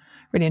interesting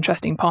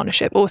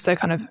partnership. Also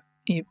kind of,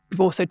 you know,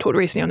 we've also talked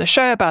recently on the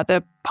show about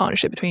the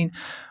partnership between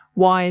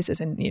Wise, as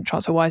in, you know,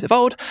 TransferWise of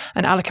old,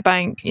 and Alaka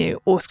Bank, you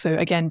know, also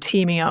again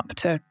teaming up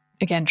to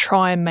again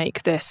try and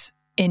make this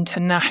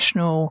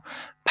international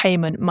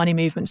payment money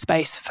movement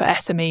space for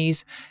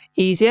SMEs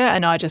easier.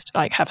 And I just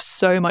like have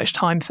so much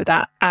time for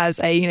that as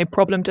a, you know,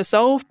 problem to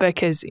solve,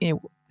 because, you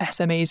know,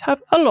 SMEs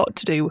have a lot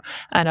to do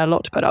and a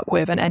lot to put up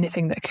with, and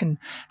anything that can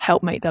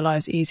help make their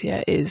lives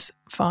easier is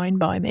fine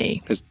by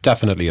me. There's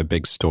definitely a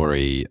big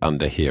story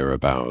under here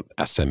about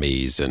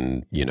SMEs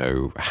and, you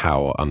know,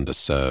 how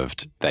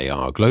underserved they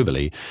are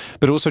globally,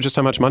 but also just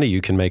how much money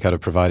you can make out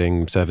of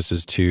providing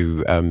services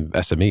to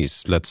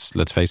SMEs.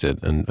 Let's face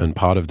it. And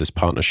part of this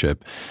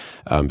partnership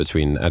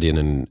between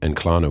Adyen and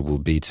Klarna will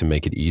be to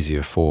make it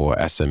easier for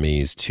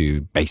SMEs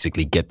to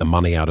basically get the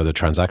money out of the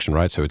transaction,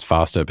 right? So it's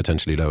faster,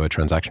 potentially lower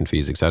transaction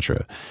fees,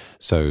 etc.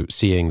 So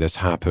seeing this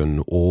happen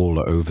all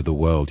over the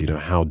world, you know,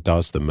 how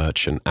does the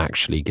merchant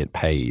actually get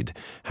paid?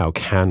 How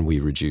can we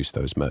reduce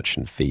those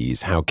merchant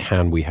fees? How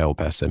can we help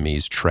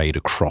SMEs trade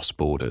across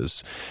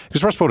borders?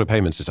 Because cross-border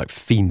payments is like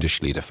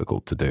fiendishly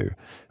difficult to do,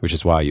 which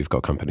is why you've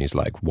got companies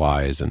like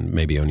Wise and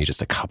maybe only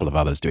just a couple of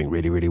others doing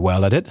really, really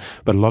well at it.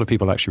 But a lot of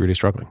people are actually really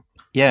struggling.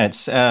 Yeah,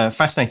 it's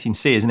fascinating to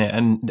see, isn't it?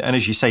 And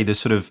as you say, the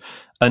sort of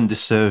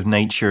underserved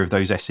nature of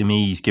those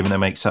SMEs, given they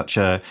make such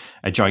a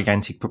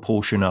gigantic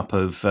proportion up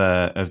of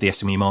the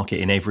SME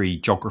market in every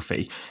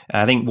geography.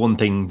 I think one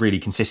thing really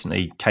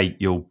consistently, Kate,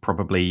 you'll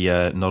probably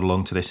nod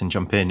along to this and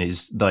jump in,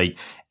 is like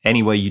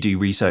anywhere you do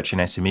research in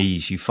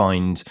SMEs, you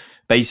find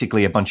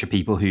basically a bunch of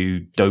people who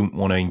don't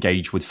want to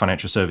engage with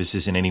financial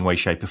services in any way,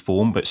 shape or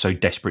form, but so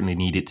desperately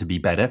need it to be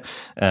better.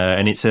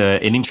 And it's an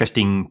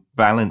interesting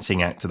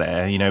balancing act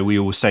there. You know, we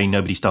always say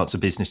nobody starts a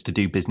business to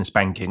do business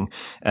banking,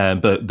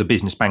 but the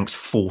business banks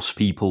force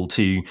people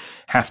to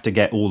have to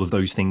get all of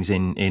those things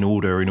in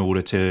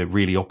order to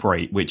really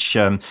operate, which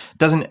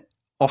doesn't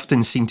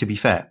often seem to be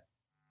fair.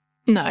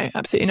 No,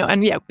 absolutely not.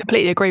 And yeah,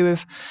 completely agree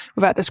with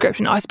that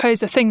description. I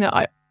suppose the thing that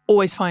I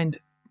always find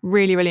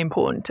really, really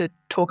important to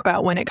talk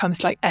about when it comes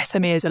to like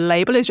SME as a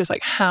label is just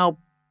like how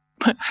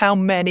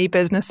many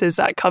businesses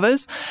that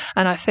covers.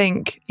 And I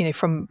think, you know,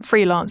 from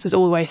freelancers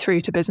all the way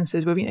through to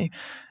businesses with, you know,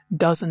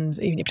 dozens,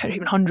 even potentially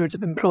even hundreds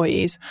of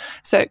employees.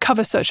 So it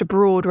covers such a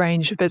broad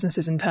range of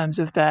businesses in terms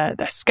of their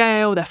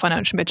scale, their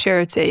financial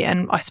maturity.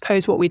 And I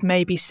suppose what we'd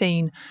maybe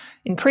seen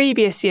in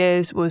previous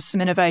years was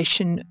some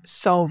innovation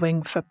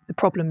solving for the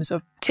problems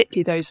of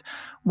particularly those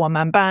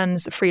one-man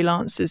bands, the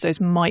freelancers, those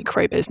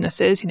micro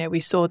businesses. You know, we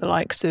saw the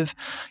likes of,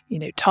 you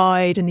know,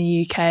 Tide in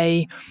the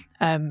UK,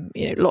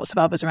 you know, lots of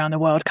others around the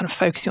world kind of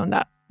focusing on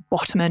that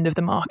bottom end of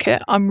the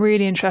market. I'm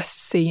really interested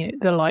to see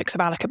the likes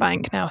of Alaka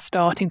Bank now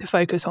starting to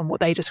focus on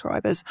what they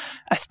describe as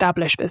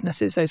established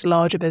businesses, those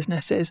larger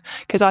businesses,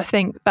 because I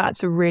think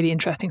that's a really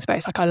interesting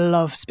space. Like I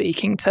love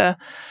speaking to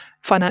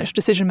financial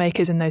decision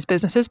makers in those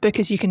businesses,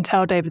 because you can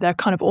tell, David, they're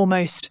kind of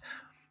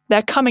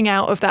they're coming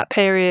out of that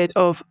period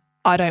of,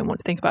 I don't want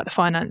to think about the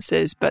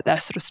finances, but they're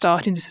sort of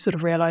starting to sort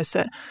of realize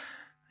that,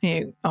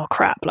 oh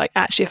crap, like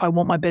actually if I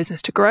want my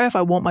business to grow, if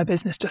I want my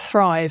business to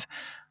thrive,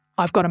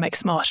 I've got to make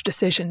smarter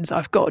decisions.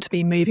 I've got to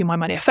be moving my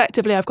money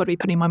effectively. I've got to be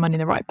putting my money in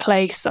the right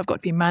place. I've got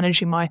to be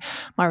managing my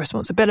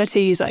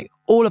responsibilities. Like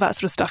all of that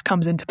sort of stuff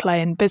comes into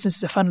play, and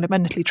businesses are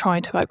fundamentally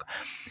trying to like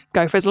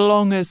go for as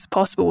long as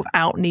possible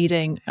without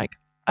needing like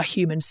a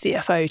human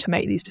CFO to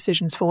make these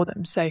decisions for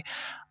them. So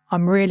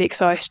I'm really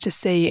excited to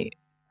see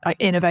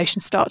like innovation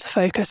start to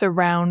focus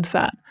around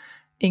that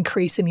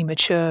increasingly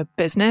mature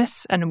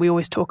business. And we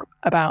always talk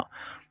about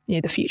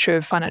the future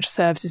of financial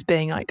services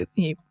being like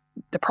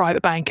the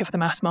private banker for the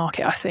mass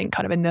market. I think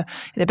kind of in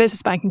the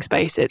business banking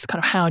space, it's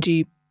kind of how do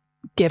you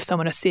give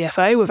someone a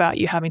CFO without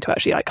you having to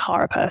actually like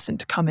hire a person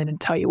to come in and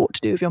tell you what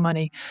to do with your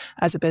money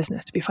as a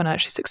business to be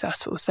financially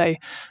successful. So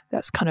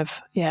that's kind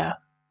of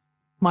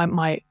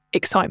my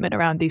excitement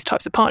around these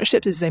types of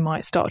partnerships is they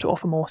might start to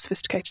offer more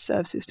sophisticated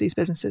services to these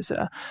businesses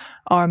that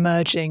are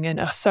emerging and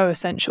are so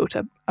essential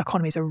to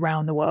economies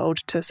around the world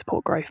to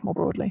support growth more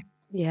broadly.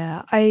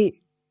 Yeah,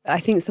 I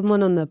think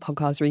someone on the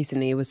podcast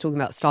recently was talking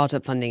about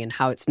startup funding and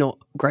how it's not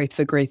growth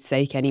for growth's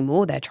sake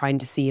anymore. They're trying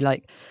to see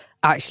like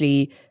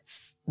actually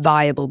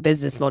viable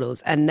business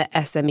models, and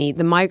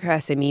the micro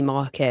SME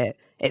market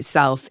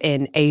itself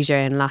in Asia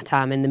and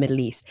LATAM in the Middle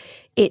East,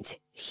 it's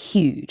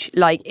huge.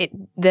 Like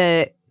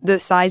the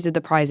size of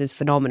the prize is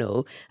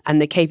phenomenal, and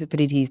the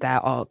capabilities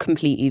there are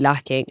completely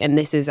lacking. And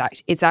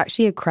it's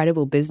actually a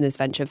credible business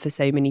venture for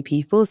so many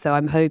people. So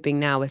I'm hoping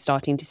now we're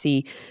starting to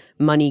see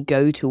money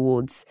go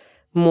towards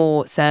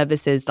more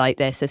services like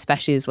this,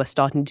 especially as we're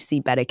starting to see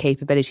better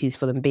capabilities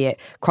for them, be it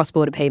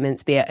cross-border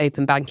payments, be it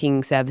open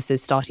banking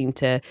services starting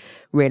to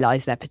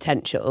realize their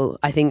potential.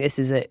 I think it's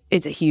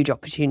a huge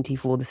opportunity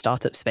for the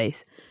startup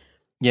space.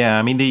 Yeah,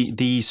 I mean,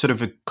 the sort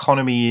of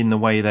economy in the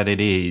way that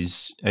it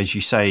is, as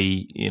you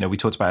say, we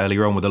talked about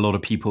earlier on with a lot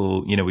of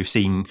people, we've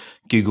seen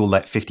Google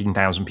let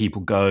 15,000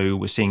 people go.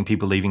 We're seeing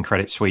people leaving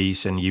Credit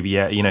Suisse and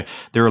UBS.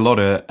 There are a lot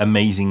of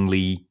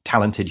amazingly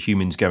talented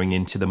humans going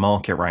into the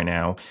market right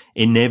now.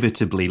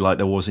 Inevitably, like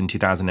there was in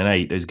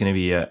 2008, there's going to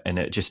be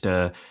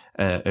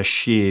a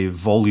sheer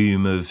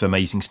volume of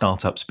amazing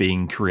startups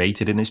being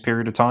created in this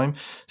period of time.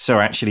 So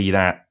actually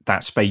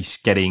that space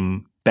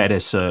getting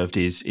better served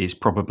is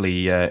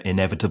probably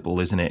inevitable,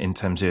 isn't it, in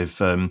terms of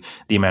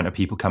the amount of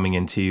people coming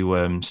in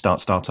to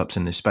start startups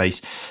in this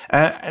space.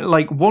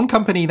 Like one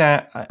company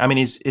that, I mean,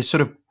 is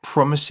sort of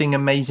promising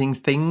amazing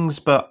things,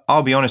 but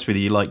I'll be honest with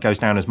you, like goes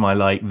down as my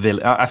like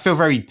villain. I feel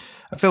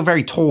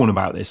very torn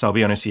about this, I'll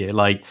be honest here.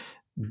 Like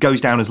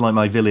goes down as like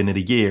my villain of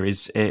the year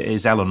is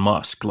Elon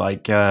Musk.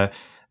 Like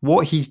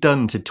what he's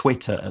done to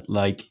Twitter,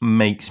 like,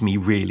 makes me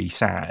really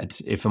sad,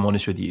 if I'm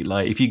honest with you.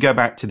 Like, if you go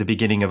back to the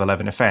beginning of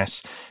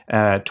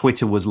 11FS,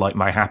 Twitter was like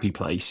my happy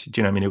place.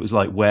 Do you know what I mean? It was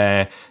like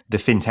where the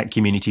fintech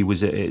community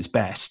was at its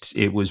best.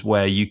 It was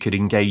where you could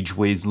engage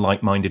with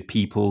like-minded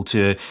people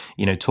to,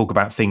 talk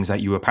about things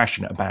that you were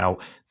passionate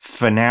about.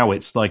 For now,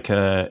 it's like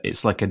a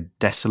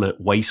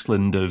desolate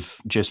wasteland of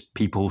just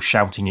people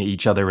shouting at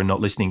each other and not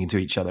listening to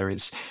each other.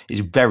 It's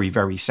very,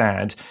 very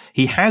sad.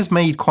 He has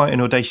made quite an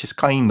audacious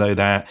claim, though,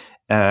 that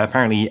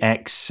apparently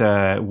X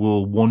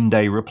will one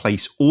day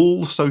replace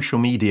all social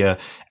media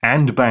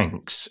and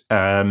banks.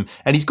 And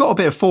he's got a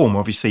bit of form,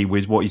 obviously,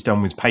 with what he's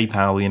done with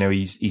PayPal.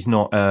 He's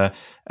not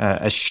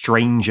a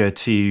stranger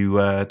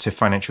to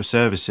financial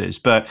services.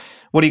 But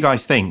what do you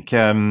guys think?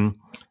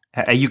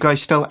 Are you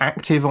guys still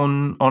active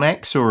on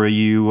X, or are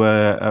you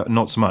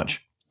not so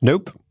much?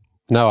 Nope.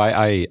 No,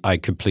 I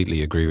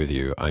completely agree with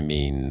you. I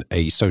mean,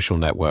 a social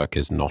network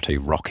is not a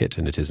rocket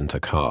and it isn't a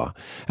car.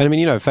 And I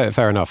mean,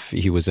 fair enough,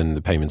 he was in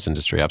the payments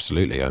industry,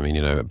 absolutely. I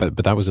mean, but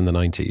that was in the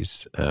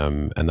 90s.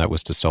 And that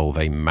was to solve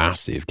a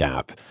massive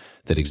gap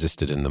that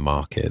existed in the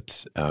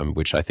market,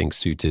 which I think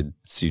suited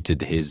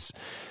his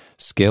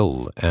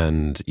skill.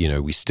 And,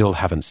 we still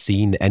haven't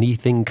seen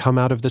anything come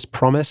out of this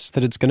promise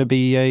that it's going to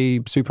be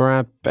a super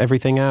app,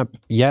 everything app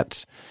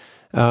yet.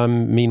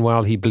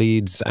 Meanwhile, he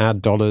bleeds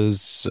ad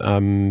dollars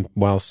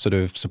while sort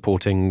of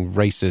supporting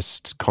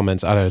racist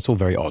comments. I don't know, it's all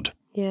very odd.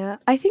 Yeah,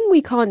 I think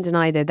we can't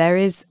deny that there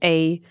is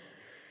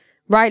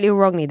rightly or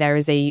wrongly, there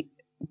is a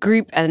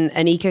group and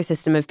an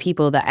ecosystem of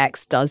people that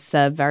X does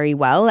serve very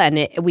well.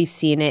 And we've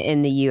seen it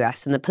in the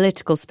US in the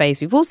political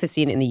space. We've also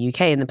seen it in the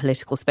UK in the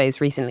political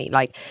space recently.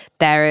 Like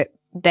there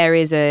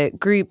is a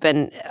group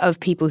of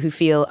people who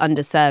feel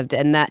underserved,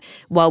 and that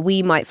while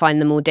we might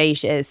find them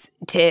audacious,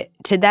 to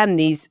them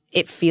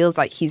it feels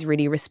like he's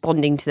really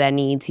responding to their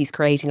needs. He's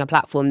creating a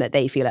platform that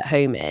they feel at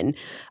home in.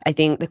 I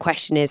think the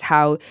question is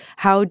how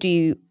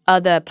do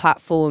other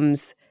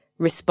platforms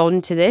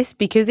respond to this?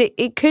 Because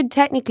it could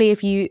technically,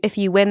 if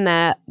you win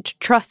their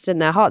trust in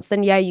their hearts,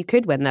 then yeah, you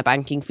could win their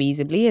banking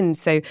feasibly. And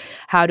so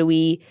how do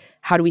we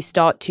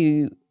start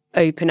to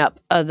open up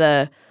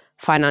other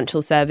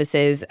financial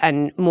services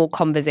and more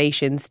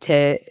conversations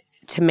to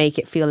to make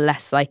it feel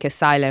less like a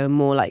silo and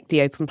more like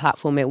the open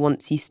platform it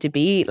once used to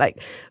be.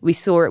 Like we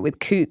saw it with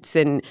Coots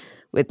and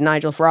with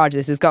Nigel Farage.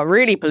 This has got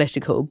really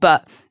political,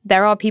 but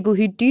there are people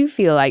who do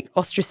feel like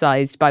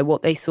ostracized by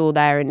what they saw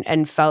there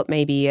and felt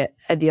maybe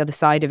at the other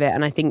side of it.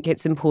 And I think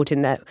it's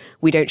important that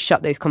we don't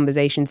shut those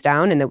conversations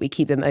down and that we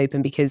keep them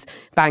open, because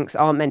banks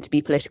aren't meant to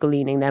be political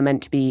leaning. They're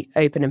meant to be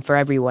open and for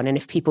everyone. And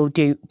if people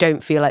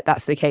don't feel like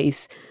that's the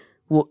case,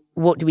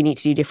 what do we need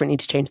to do differently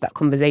to change that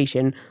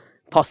conversation?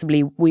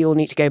 Possibly we all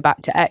need to go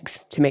back to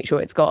X to make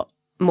sure it's got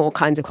more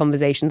kinds of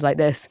conversations like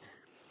this.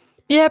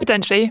 Yeah,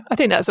 potentially. I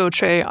think that's all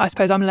true. I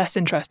suppose I'm less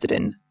interested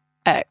in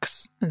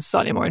X and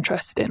slightly more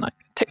interested in like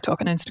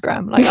TikTok and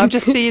Instagram. Like I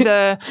just see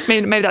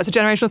maybe that's a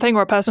generational thing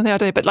or a personal thing, I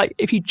don't know. But like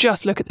if you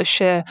just look at the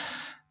sheer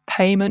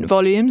payment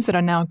volumes that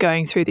are now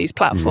going through these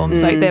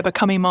platforms, like they're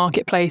becoming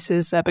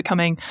marketplaces, they're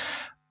becoming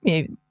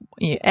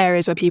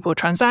areas where people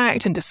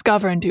transact and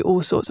discover and do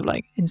all sorts of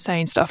like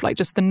insane stuff. Like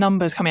just the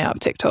numbers coming out of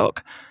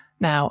TikTok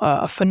now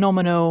are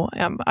phenomenal.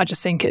 I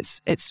just think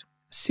it's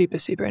super,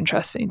 super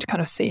interesting to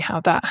kind of see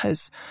how that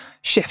has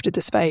shifted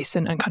the space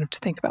and kind of to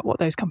think about what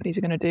those companies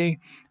are going to do,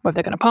 whether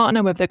they're going to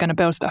partner, whether they're going to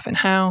build stuff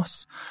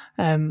in-house.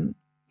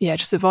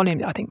 Just the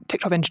volume. I think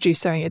TikTok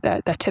introduced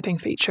their tipping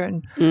feature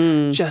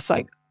and just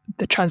like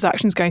the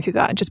transactions going through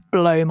that and just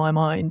blow my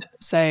mind.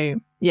 So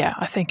yeah,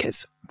 I think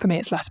for me,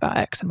 it's less about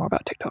X and more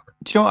about TikTok.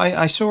 Do you know,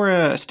 I saw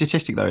a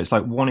statistic though. It's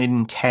like 1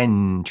 in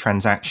 10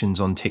 transactions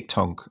on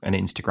TikTok and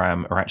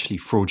Instagram are actually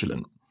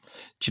fraudulent.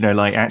 Do you know,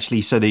 like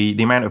actually, so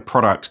the amount of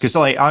products, because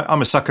like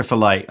I'm a sucker for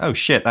like, oh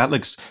shit, that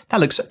looks,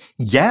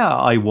 yeah,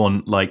 I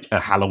want like a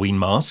Halloween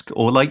mask,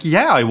 or like,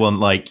 yeah, I want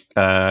like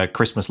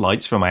Christmas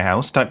lights for my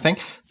house type thing.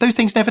 Those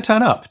things never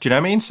turn up. Do you know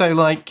what I mean? So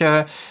like,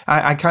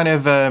 I kind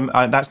of,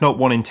 that's not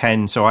 1 in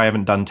 10. So I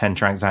haven't done 10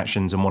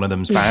 transactions and one of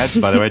them's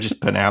bad, by the way, just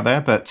putting it out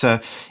there. But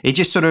it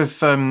just sort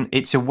of,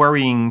 it's a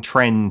worrying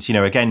trend, you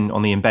know, again,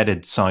 on the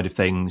embedded side of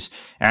things.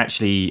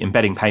 Actually,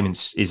 embedding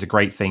payments is a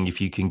great thing if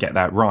you can get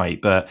that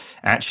right. But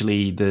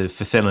actually, the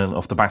fulfillment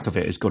off the back of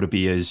it has got to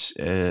be as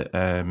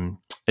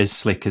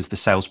slick as the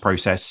sales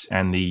process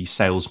and the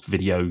sales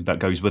video that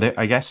goes with it,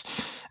 I guess.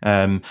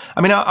 I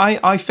mean,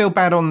 I feel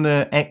bad on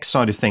the X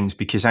side of things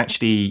because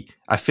actually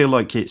I feel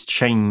like it's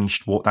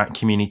changed what that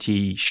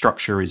community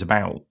structure is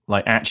about.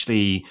 Like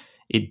actually,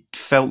 it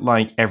felt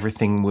like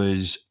everything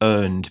was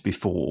earned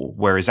before,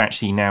 whereas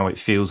actually now it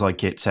feels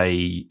like it's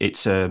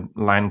a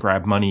land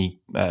grab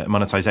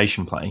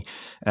monetization play.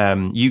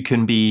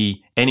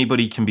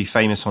 Anybody can be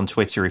famous on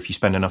Twitter if you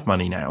spend enough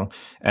money now,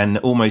 and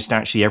almost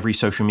actually every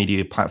social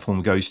media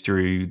platform goes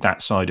through that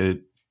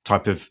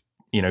type of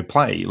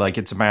play. Like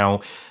it's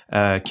about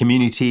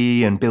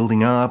community and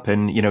building up,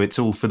 and it's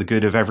all for the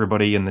good of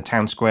everybody in the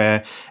town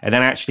square. And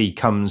then actually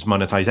comes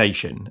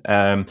monetization.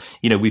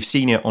 We've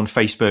seen it on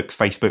Facebook.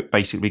 Facebook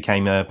basically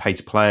became a pay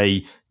to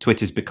play.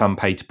 Twitter's become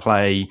pay to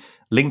play.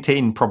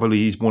 LinkedIn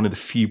probably is one of the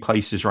few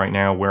places right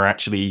now where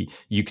actually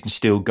you can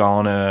still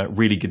garner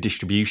really good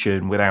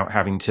distribution without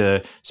having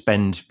to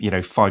spend,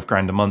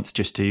 $5,000 a month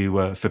just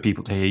to for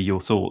people to hear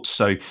your thoughts.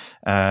 So,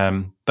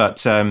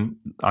 but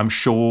I'm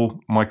sure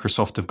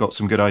Microsoft have got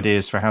some good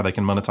ideas for how they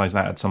can monetize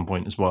that at some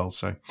point as well.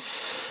 So,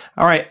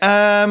 all right,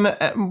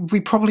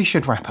 we probably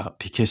should wrap up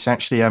because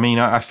actually, I mean,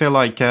 I feel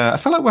like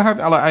we're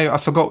having. I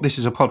forgot this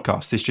is a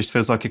podcast. This just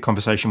feels like a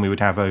conversation we would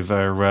have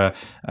over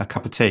a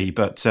cup of tea,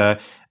 but.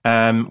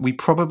 We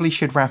probably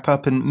should wrap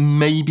up and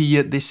maybe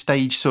at this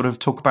stage sort of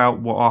talk about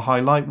what our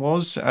highlight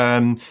was.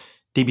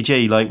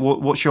 DBG, like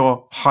what's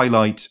your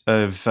highlight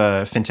of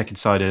FinTech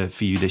Insider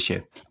for you this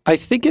year? I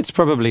think it's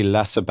probably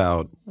less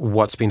about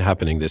what's been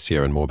happening this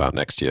year and more about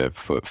next year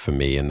for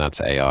me, and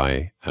that's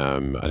AI. I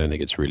don't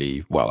think it's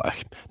really,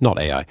 not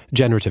AI,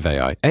 generative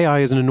AI. AI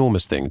is an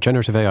enormous thing.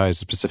 Generative AI is a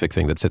specific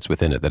thing that sits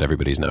within it that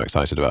everybody's now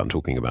excited about and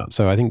talking about.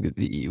 So I think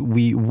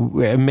we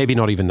maybe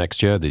not even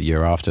next year, the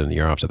year after and the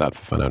year after that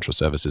for financial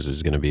services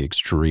is going to be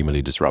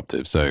extremely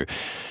disruptive. So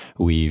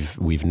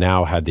we've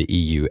now had the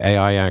EU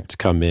AI Act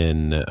come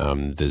in.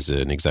 There's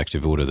an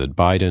executive order that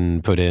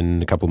Biden put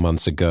in a couple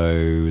months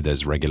ago.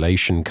 There's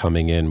regulation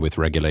coming in. With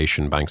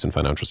regulation, banks and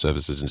financial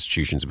services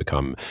institutions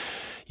become,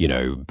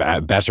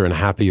 better and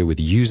happier with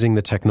using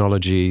the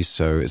technology.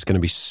 So it's going to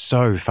be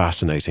so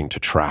fascinating to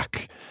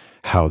track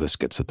how this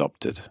gets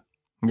adopted.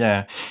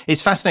 Yeah,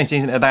 it's fascinating,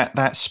 isn't it?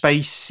 That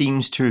space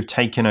seems to have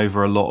taken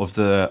over a lot of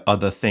the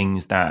other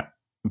things that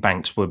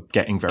banks were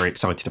getting very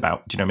excited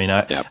about. Do you know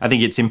what I mean? I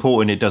think it's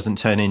important it doesn't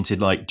turn into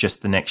like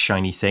just the next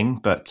shiny thing.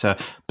 But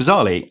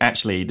bizarrely,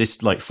 actually,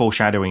 this like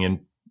foreshadowing, and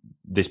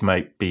this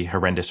might be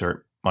horrendous or it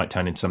might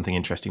turn into something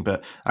interesting.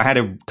 But I had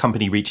a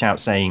company reach out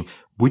saying,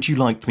 would you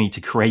like me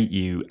to create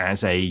you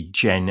as a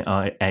Gen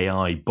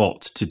AI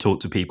bot to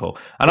talk to people?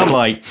 And I'm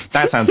like,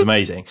 that sounds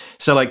amazing.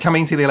 So like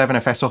coming to the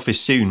 11FS office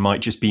soon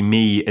might just be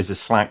me as a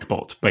Slack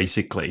bot,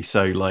 basically.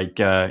 So like,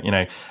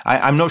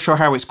 I'm not sure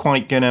how it's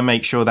quite going to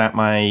make sure that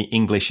my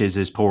English is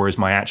as poor as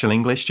my actual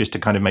English, just to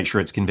kind of make sure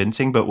it's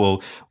convincing. But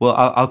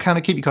I'll kind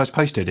of keep you guys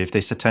posted if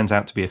this turns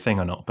out to be a thing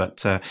or not.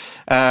 But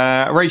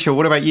Rachel,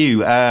 what about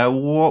you?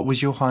 What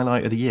was your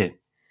highlight of the year?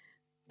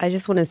 I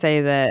just want to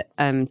say that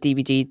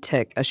DBG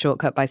took a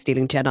shortcut by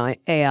stealing Gen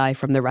AI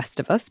from the rest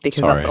of us,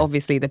 because that's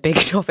obviously the big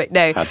topic.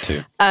 No, had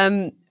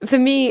to. For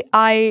me,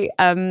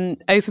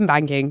 open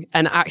banking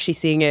and actually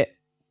seeing it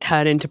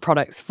turn into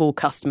products for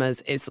customers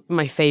is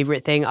my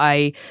favorite thing.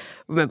 I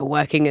remember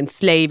working and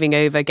slaving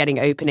over getting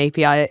Open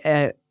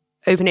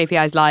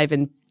APIs live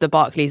in the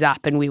Barclays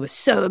app, and we were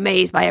so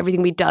amazed by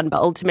everything we'd done,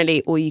 but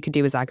ultimately all you could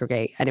do was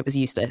aggregate and it was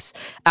useless.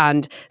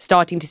 And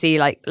starting to see,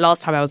 like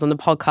last time I was on the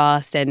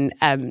podcast and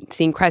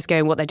seeing Cresco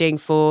and what they're doing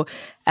for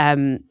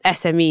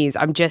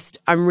SMEs,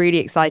 I'm really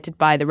excited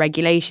by the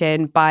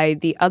regulation, by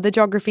the other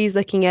geographies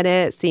looking at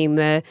it, seeing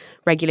the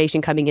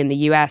regulation coming in the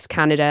US,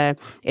 Canada,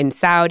 in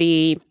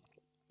Saudi.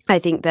 I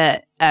think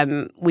that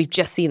we've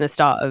just seen the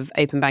start of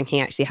open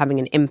banking actually having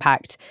an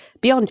impact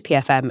beyond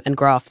PFM and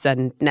graphs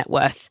and net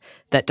worth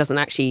that doesn't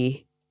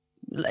actually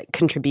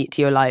contribute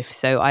to your life.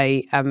 So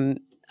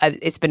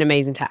it's been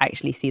amazing to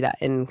actually see that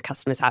in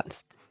customers'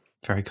 hands.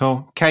 Very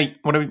cool. Kate,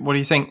 what do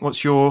you think?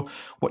 What's your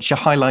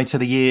highlight of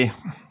the year?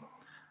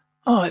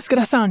 Oh, it's going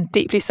to sound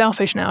deeply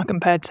selfish now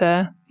compared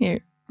to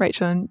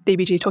Rachel and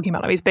DBG talking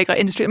about these big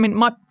industry. I mean,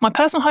 my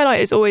personal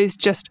highlight is always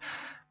just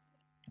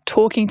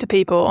talking to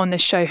people on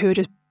this show who are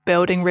just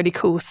building really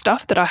cool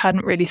stuff that I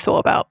hadn't really thought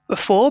about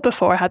before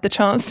I had the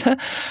chance to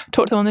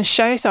talk to them on this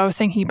show. So I was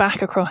thinking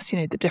back across,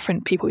 the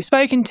different people we've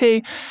spoken to,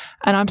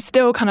 and I'm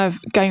still kind of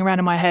going around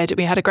in my head.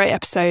 We had a great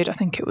episode, I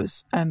think it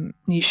was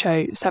new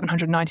show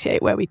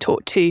 798, where we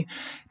talked to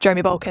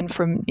Jeremy Balkin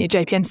from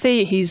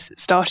JPNC. He's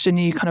started a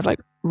new kind of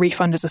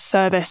refund as a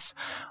service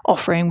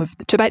offering with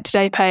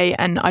Today Pay,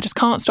 and I just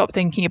can't stop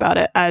thinking about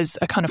it as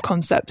a kind of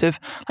concept of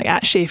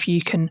actually, if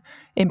you can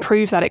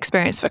improve that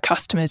experience for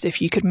customers,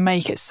 if you could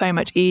make it so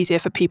much easier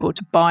for people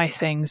to buy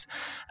things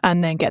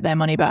and then get their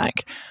money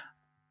back,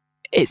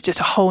 it's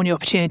just a whole new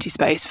opportunity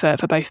space for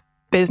both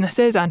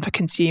businesses and for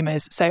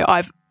consumers. So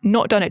I've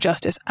not done it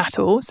justice at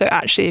all. So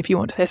actually, if you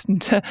want to listen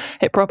to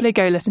it properly,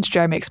 go listen to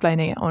Jeremy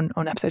explaining it on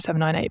episode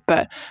 798.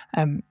 But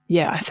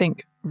I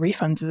think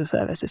refunds as a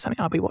service is something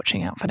I'll be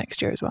watching out for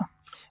next year as well.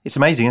 It's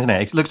amazing, isn't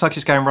it? It looks like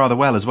it's going rather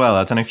well as well.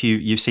 I don't know if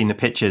you've seen the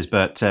pictures,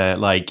 but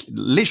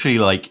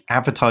literally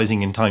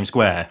advertising in Times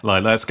Square,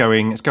 it's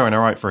going all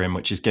right for him,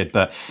 which is good,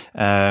 but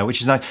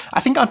which is nice.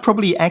 I think I'd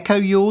probably echo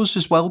yours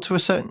as well to a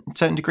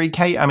certain degree,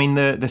 Kate. I mean,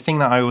 the thing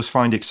that I always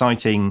find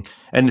exciting,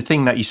 and the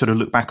thing that you sort of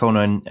look back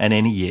on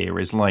any year,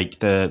 is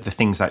the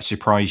things that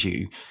surprise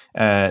you.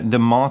 The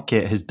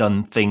market has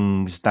done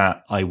things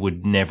that I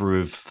would never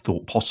have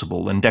thought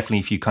possible. And definitely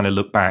if you kind of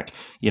look back,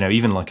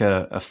 even a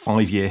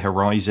 5-year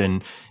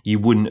horizon, you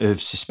wouldn't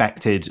have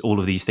suspected all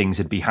of these things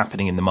would be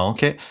happening in the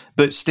market.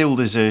 But still,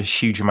 there's a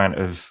huge amount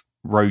of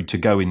road to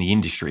go in the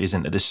industry,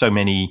 isn't there? There's so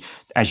many,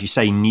 as you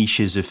say,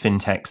 niches of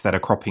fintechs that are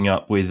cropping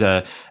up with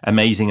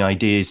amazing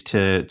ideas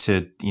to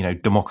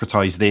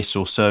democratize this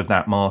or serve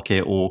that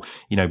market, or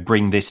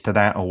bring this to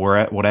that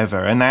or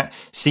whatever. And that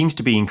seems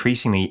to be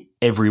increasingly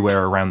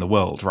everywhere around the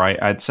world, right?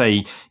 I'd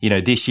say,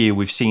 this year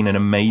we've seen an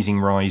amazing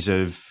rise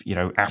of,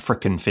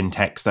 African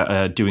fintechs that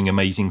are doing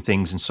amazing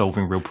things and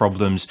solving real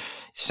problems.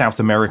 South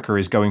America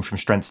is going from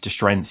strength to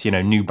strength.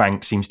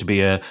 Nubank seems to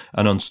be an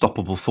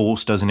unstoppable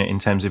force, doesn't it, in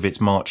terms of its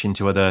march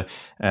into other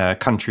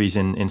countries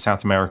in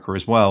South America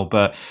as well.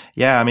 But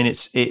yeah, I mean,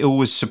 it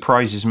always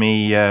surprises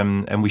me,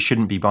 and we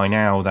shouldn't be by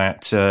now,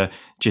 that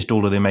just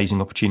all of the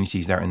amazing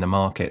opportunities that are in the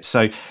market.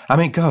 So, I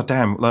mean, God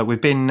damn,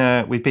 we've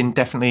been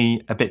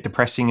definitely a bit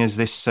depressing as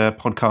this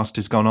podcast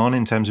has gone on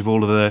in terms of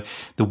all of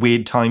the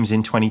weird times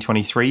in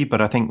 2023.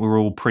 But I think we're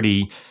all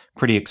pretty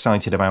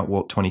excited about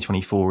what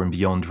 2024 and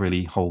beyond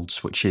really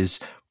holds, which is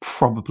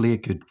probably a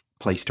good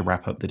place to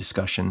wrap up the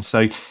discussion.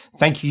 So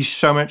thank you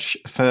so much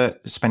for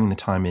spending the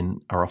time in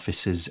our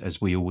offices,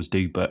 as we always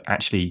do, but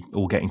actually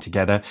all getting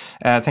together.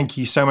 Thank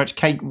you so much.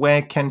 Kate,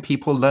 where can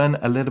people learn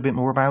a little bit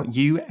more about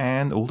you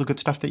and all the good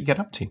stuff that you get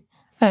up to?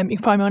 You can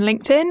find me on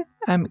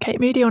LinkedIn, Kate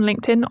Moody on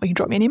LinkedIn, or you can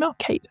drop me an email,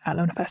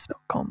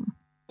 kate@loanfs.com.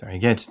 Very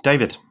good.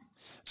 David?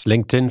 It's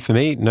LinkedIn for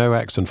me. No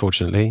X,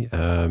 unfortunately.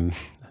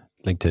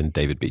 LinkedIn,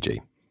 David BG.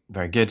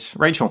 Very good.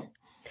 Rachel?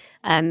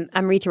 I'm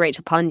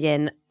Rachel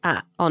Pandian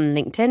on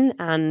LinkedIn,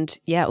 and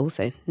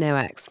also no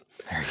X.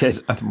 There it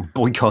is.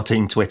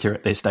 Boycotting Twitter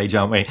at this stage,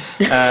 aren't we?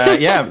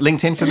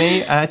 LinkedIn for me.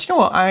 Do you know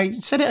what? I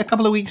said it a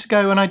couple of weeks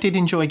ago, and I did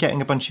enjoy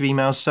getting a bunch of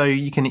emails. So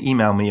you can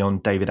email me on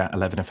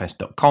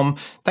david@11fs.com.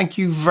 Thank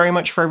you very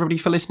much for everybody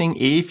for listening.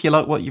 If you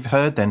like what you've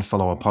heard, then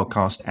follow our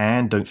podcast,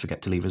 and don't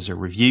forget to leave us a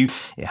review.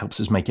 It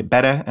helps us make it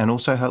better, and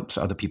also helps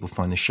other people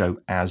find the show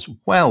as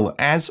well.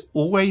 As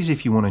always,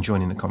 if you want to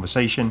join in the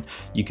conversation,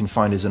 you can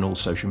find us on all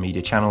social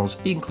media channels,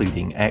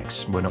 including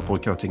X. We're not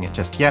boycotting it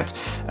just yet.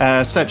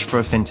 Search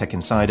for Fintech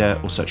Insider,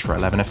 or search for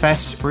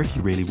 11FS, or if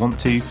you really want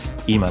to,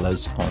 email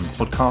us on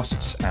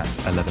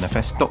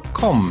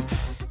podcasts@11fs.com.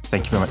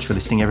 Thank you very much for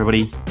listening,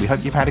 everybody. We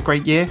hope you've had a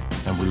great year,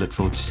 and we look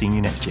forward to seeing you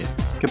next year.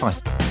 Goodbye.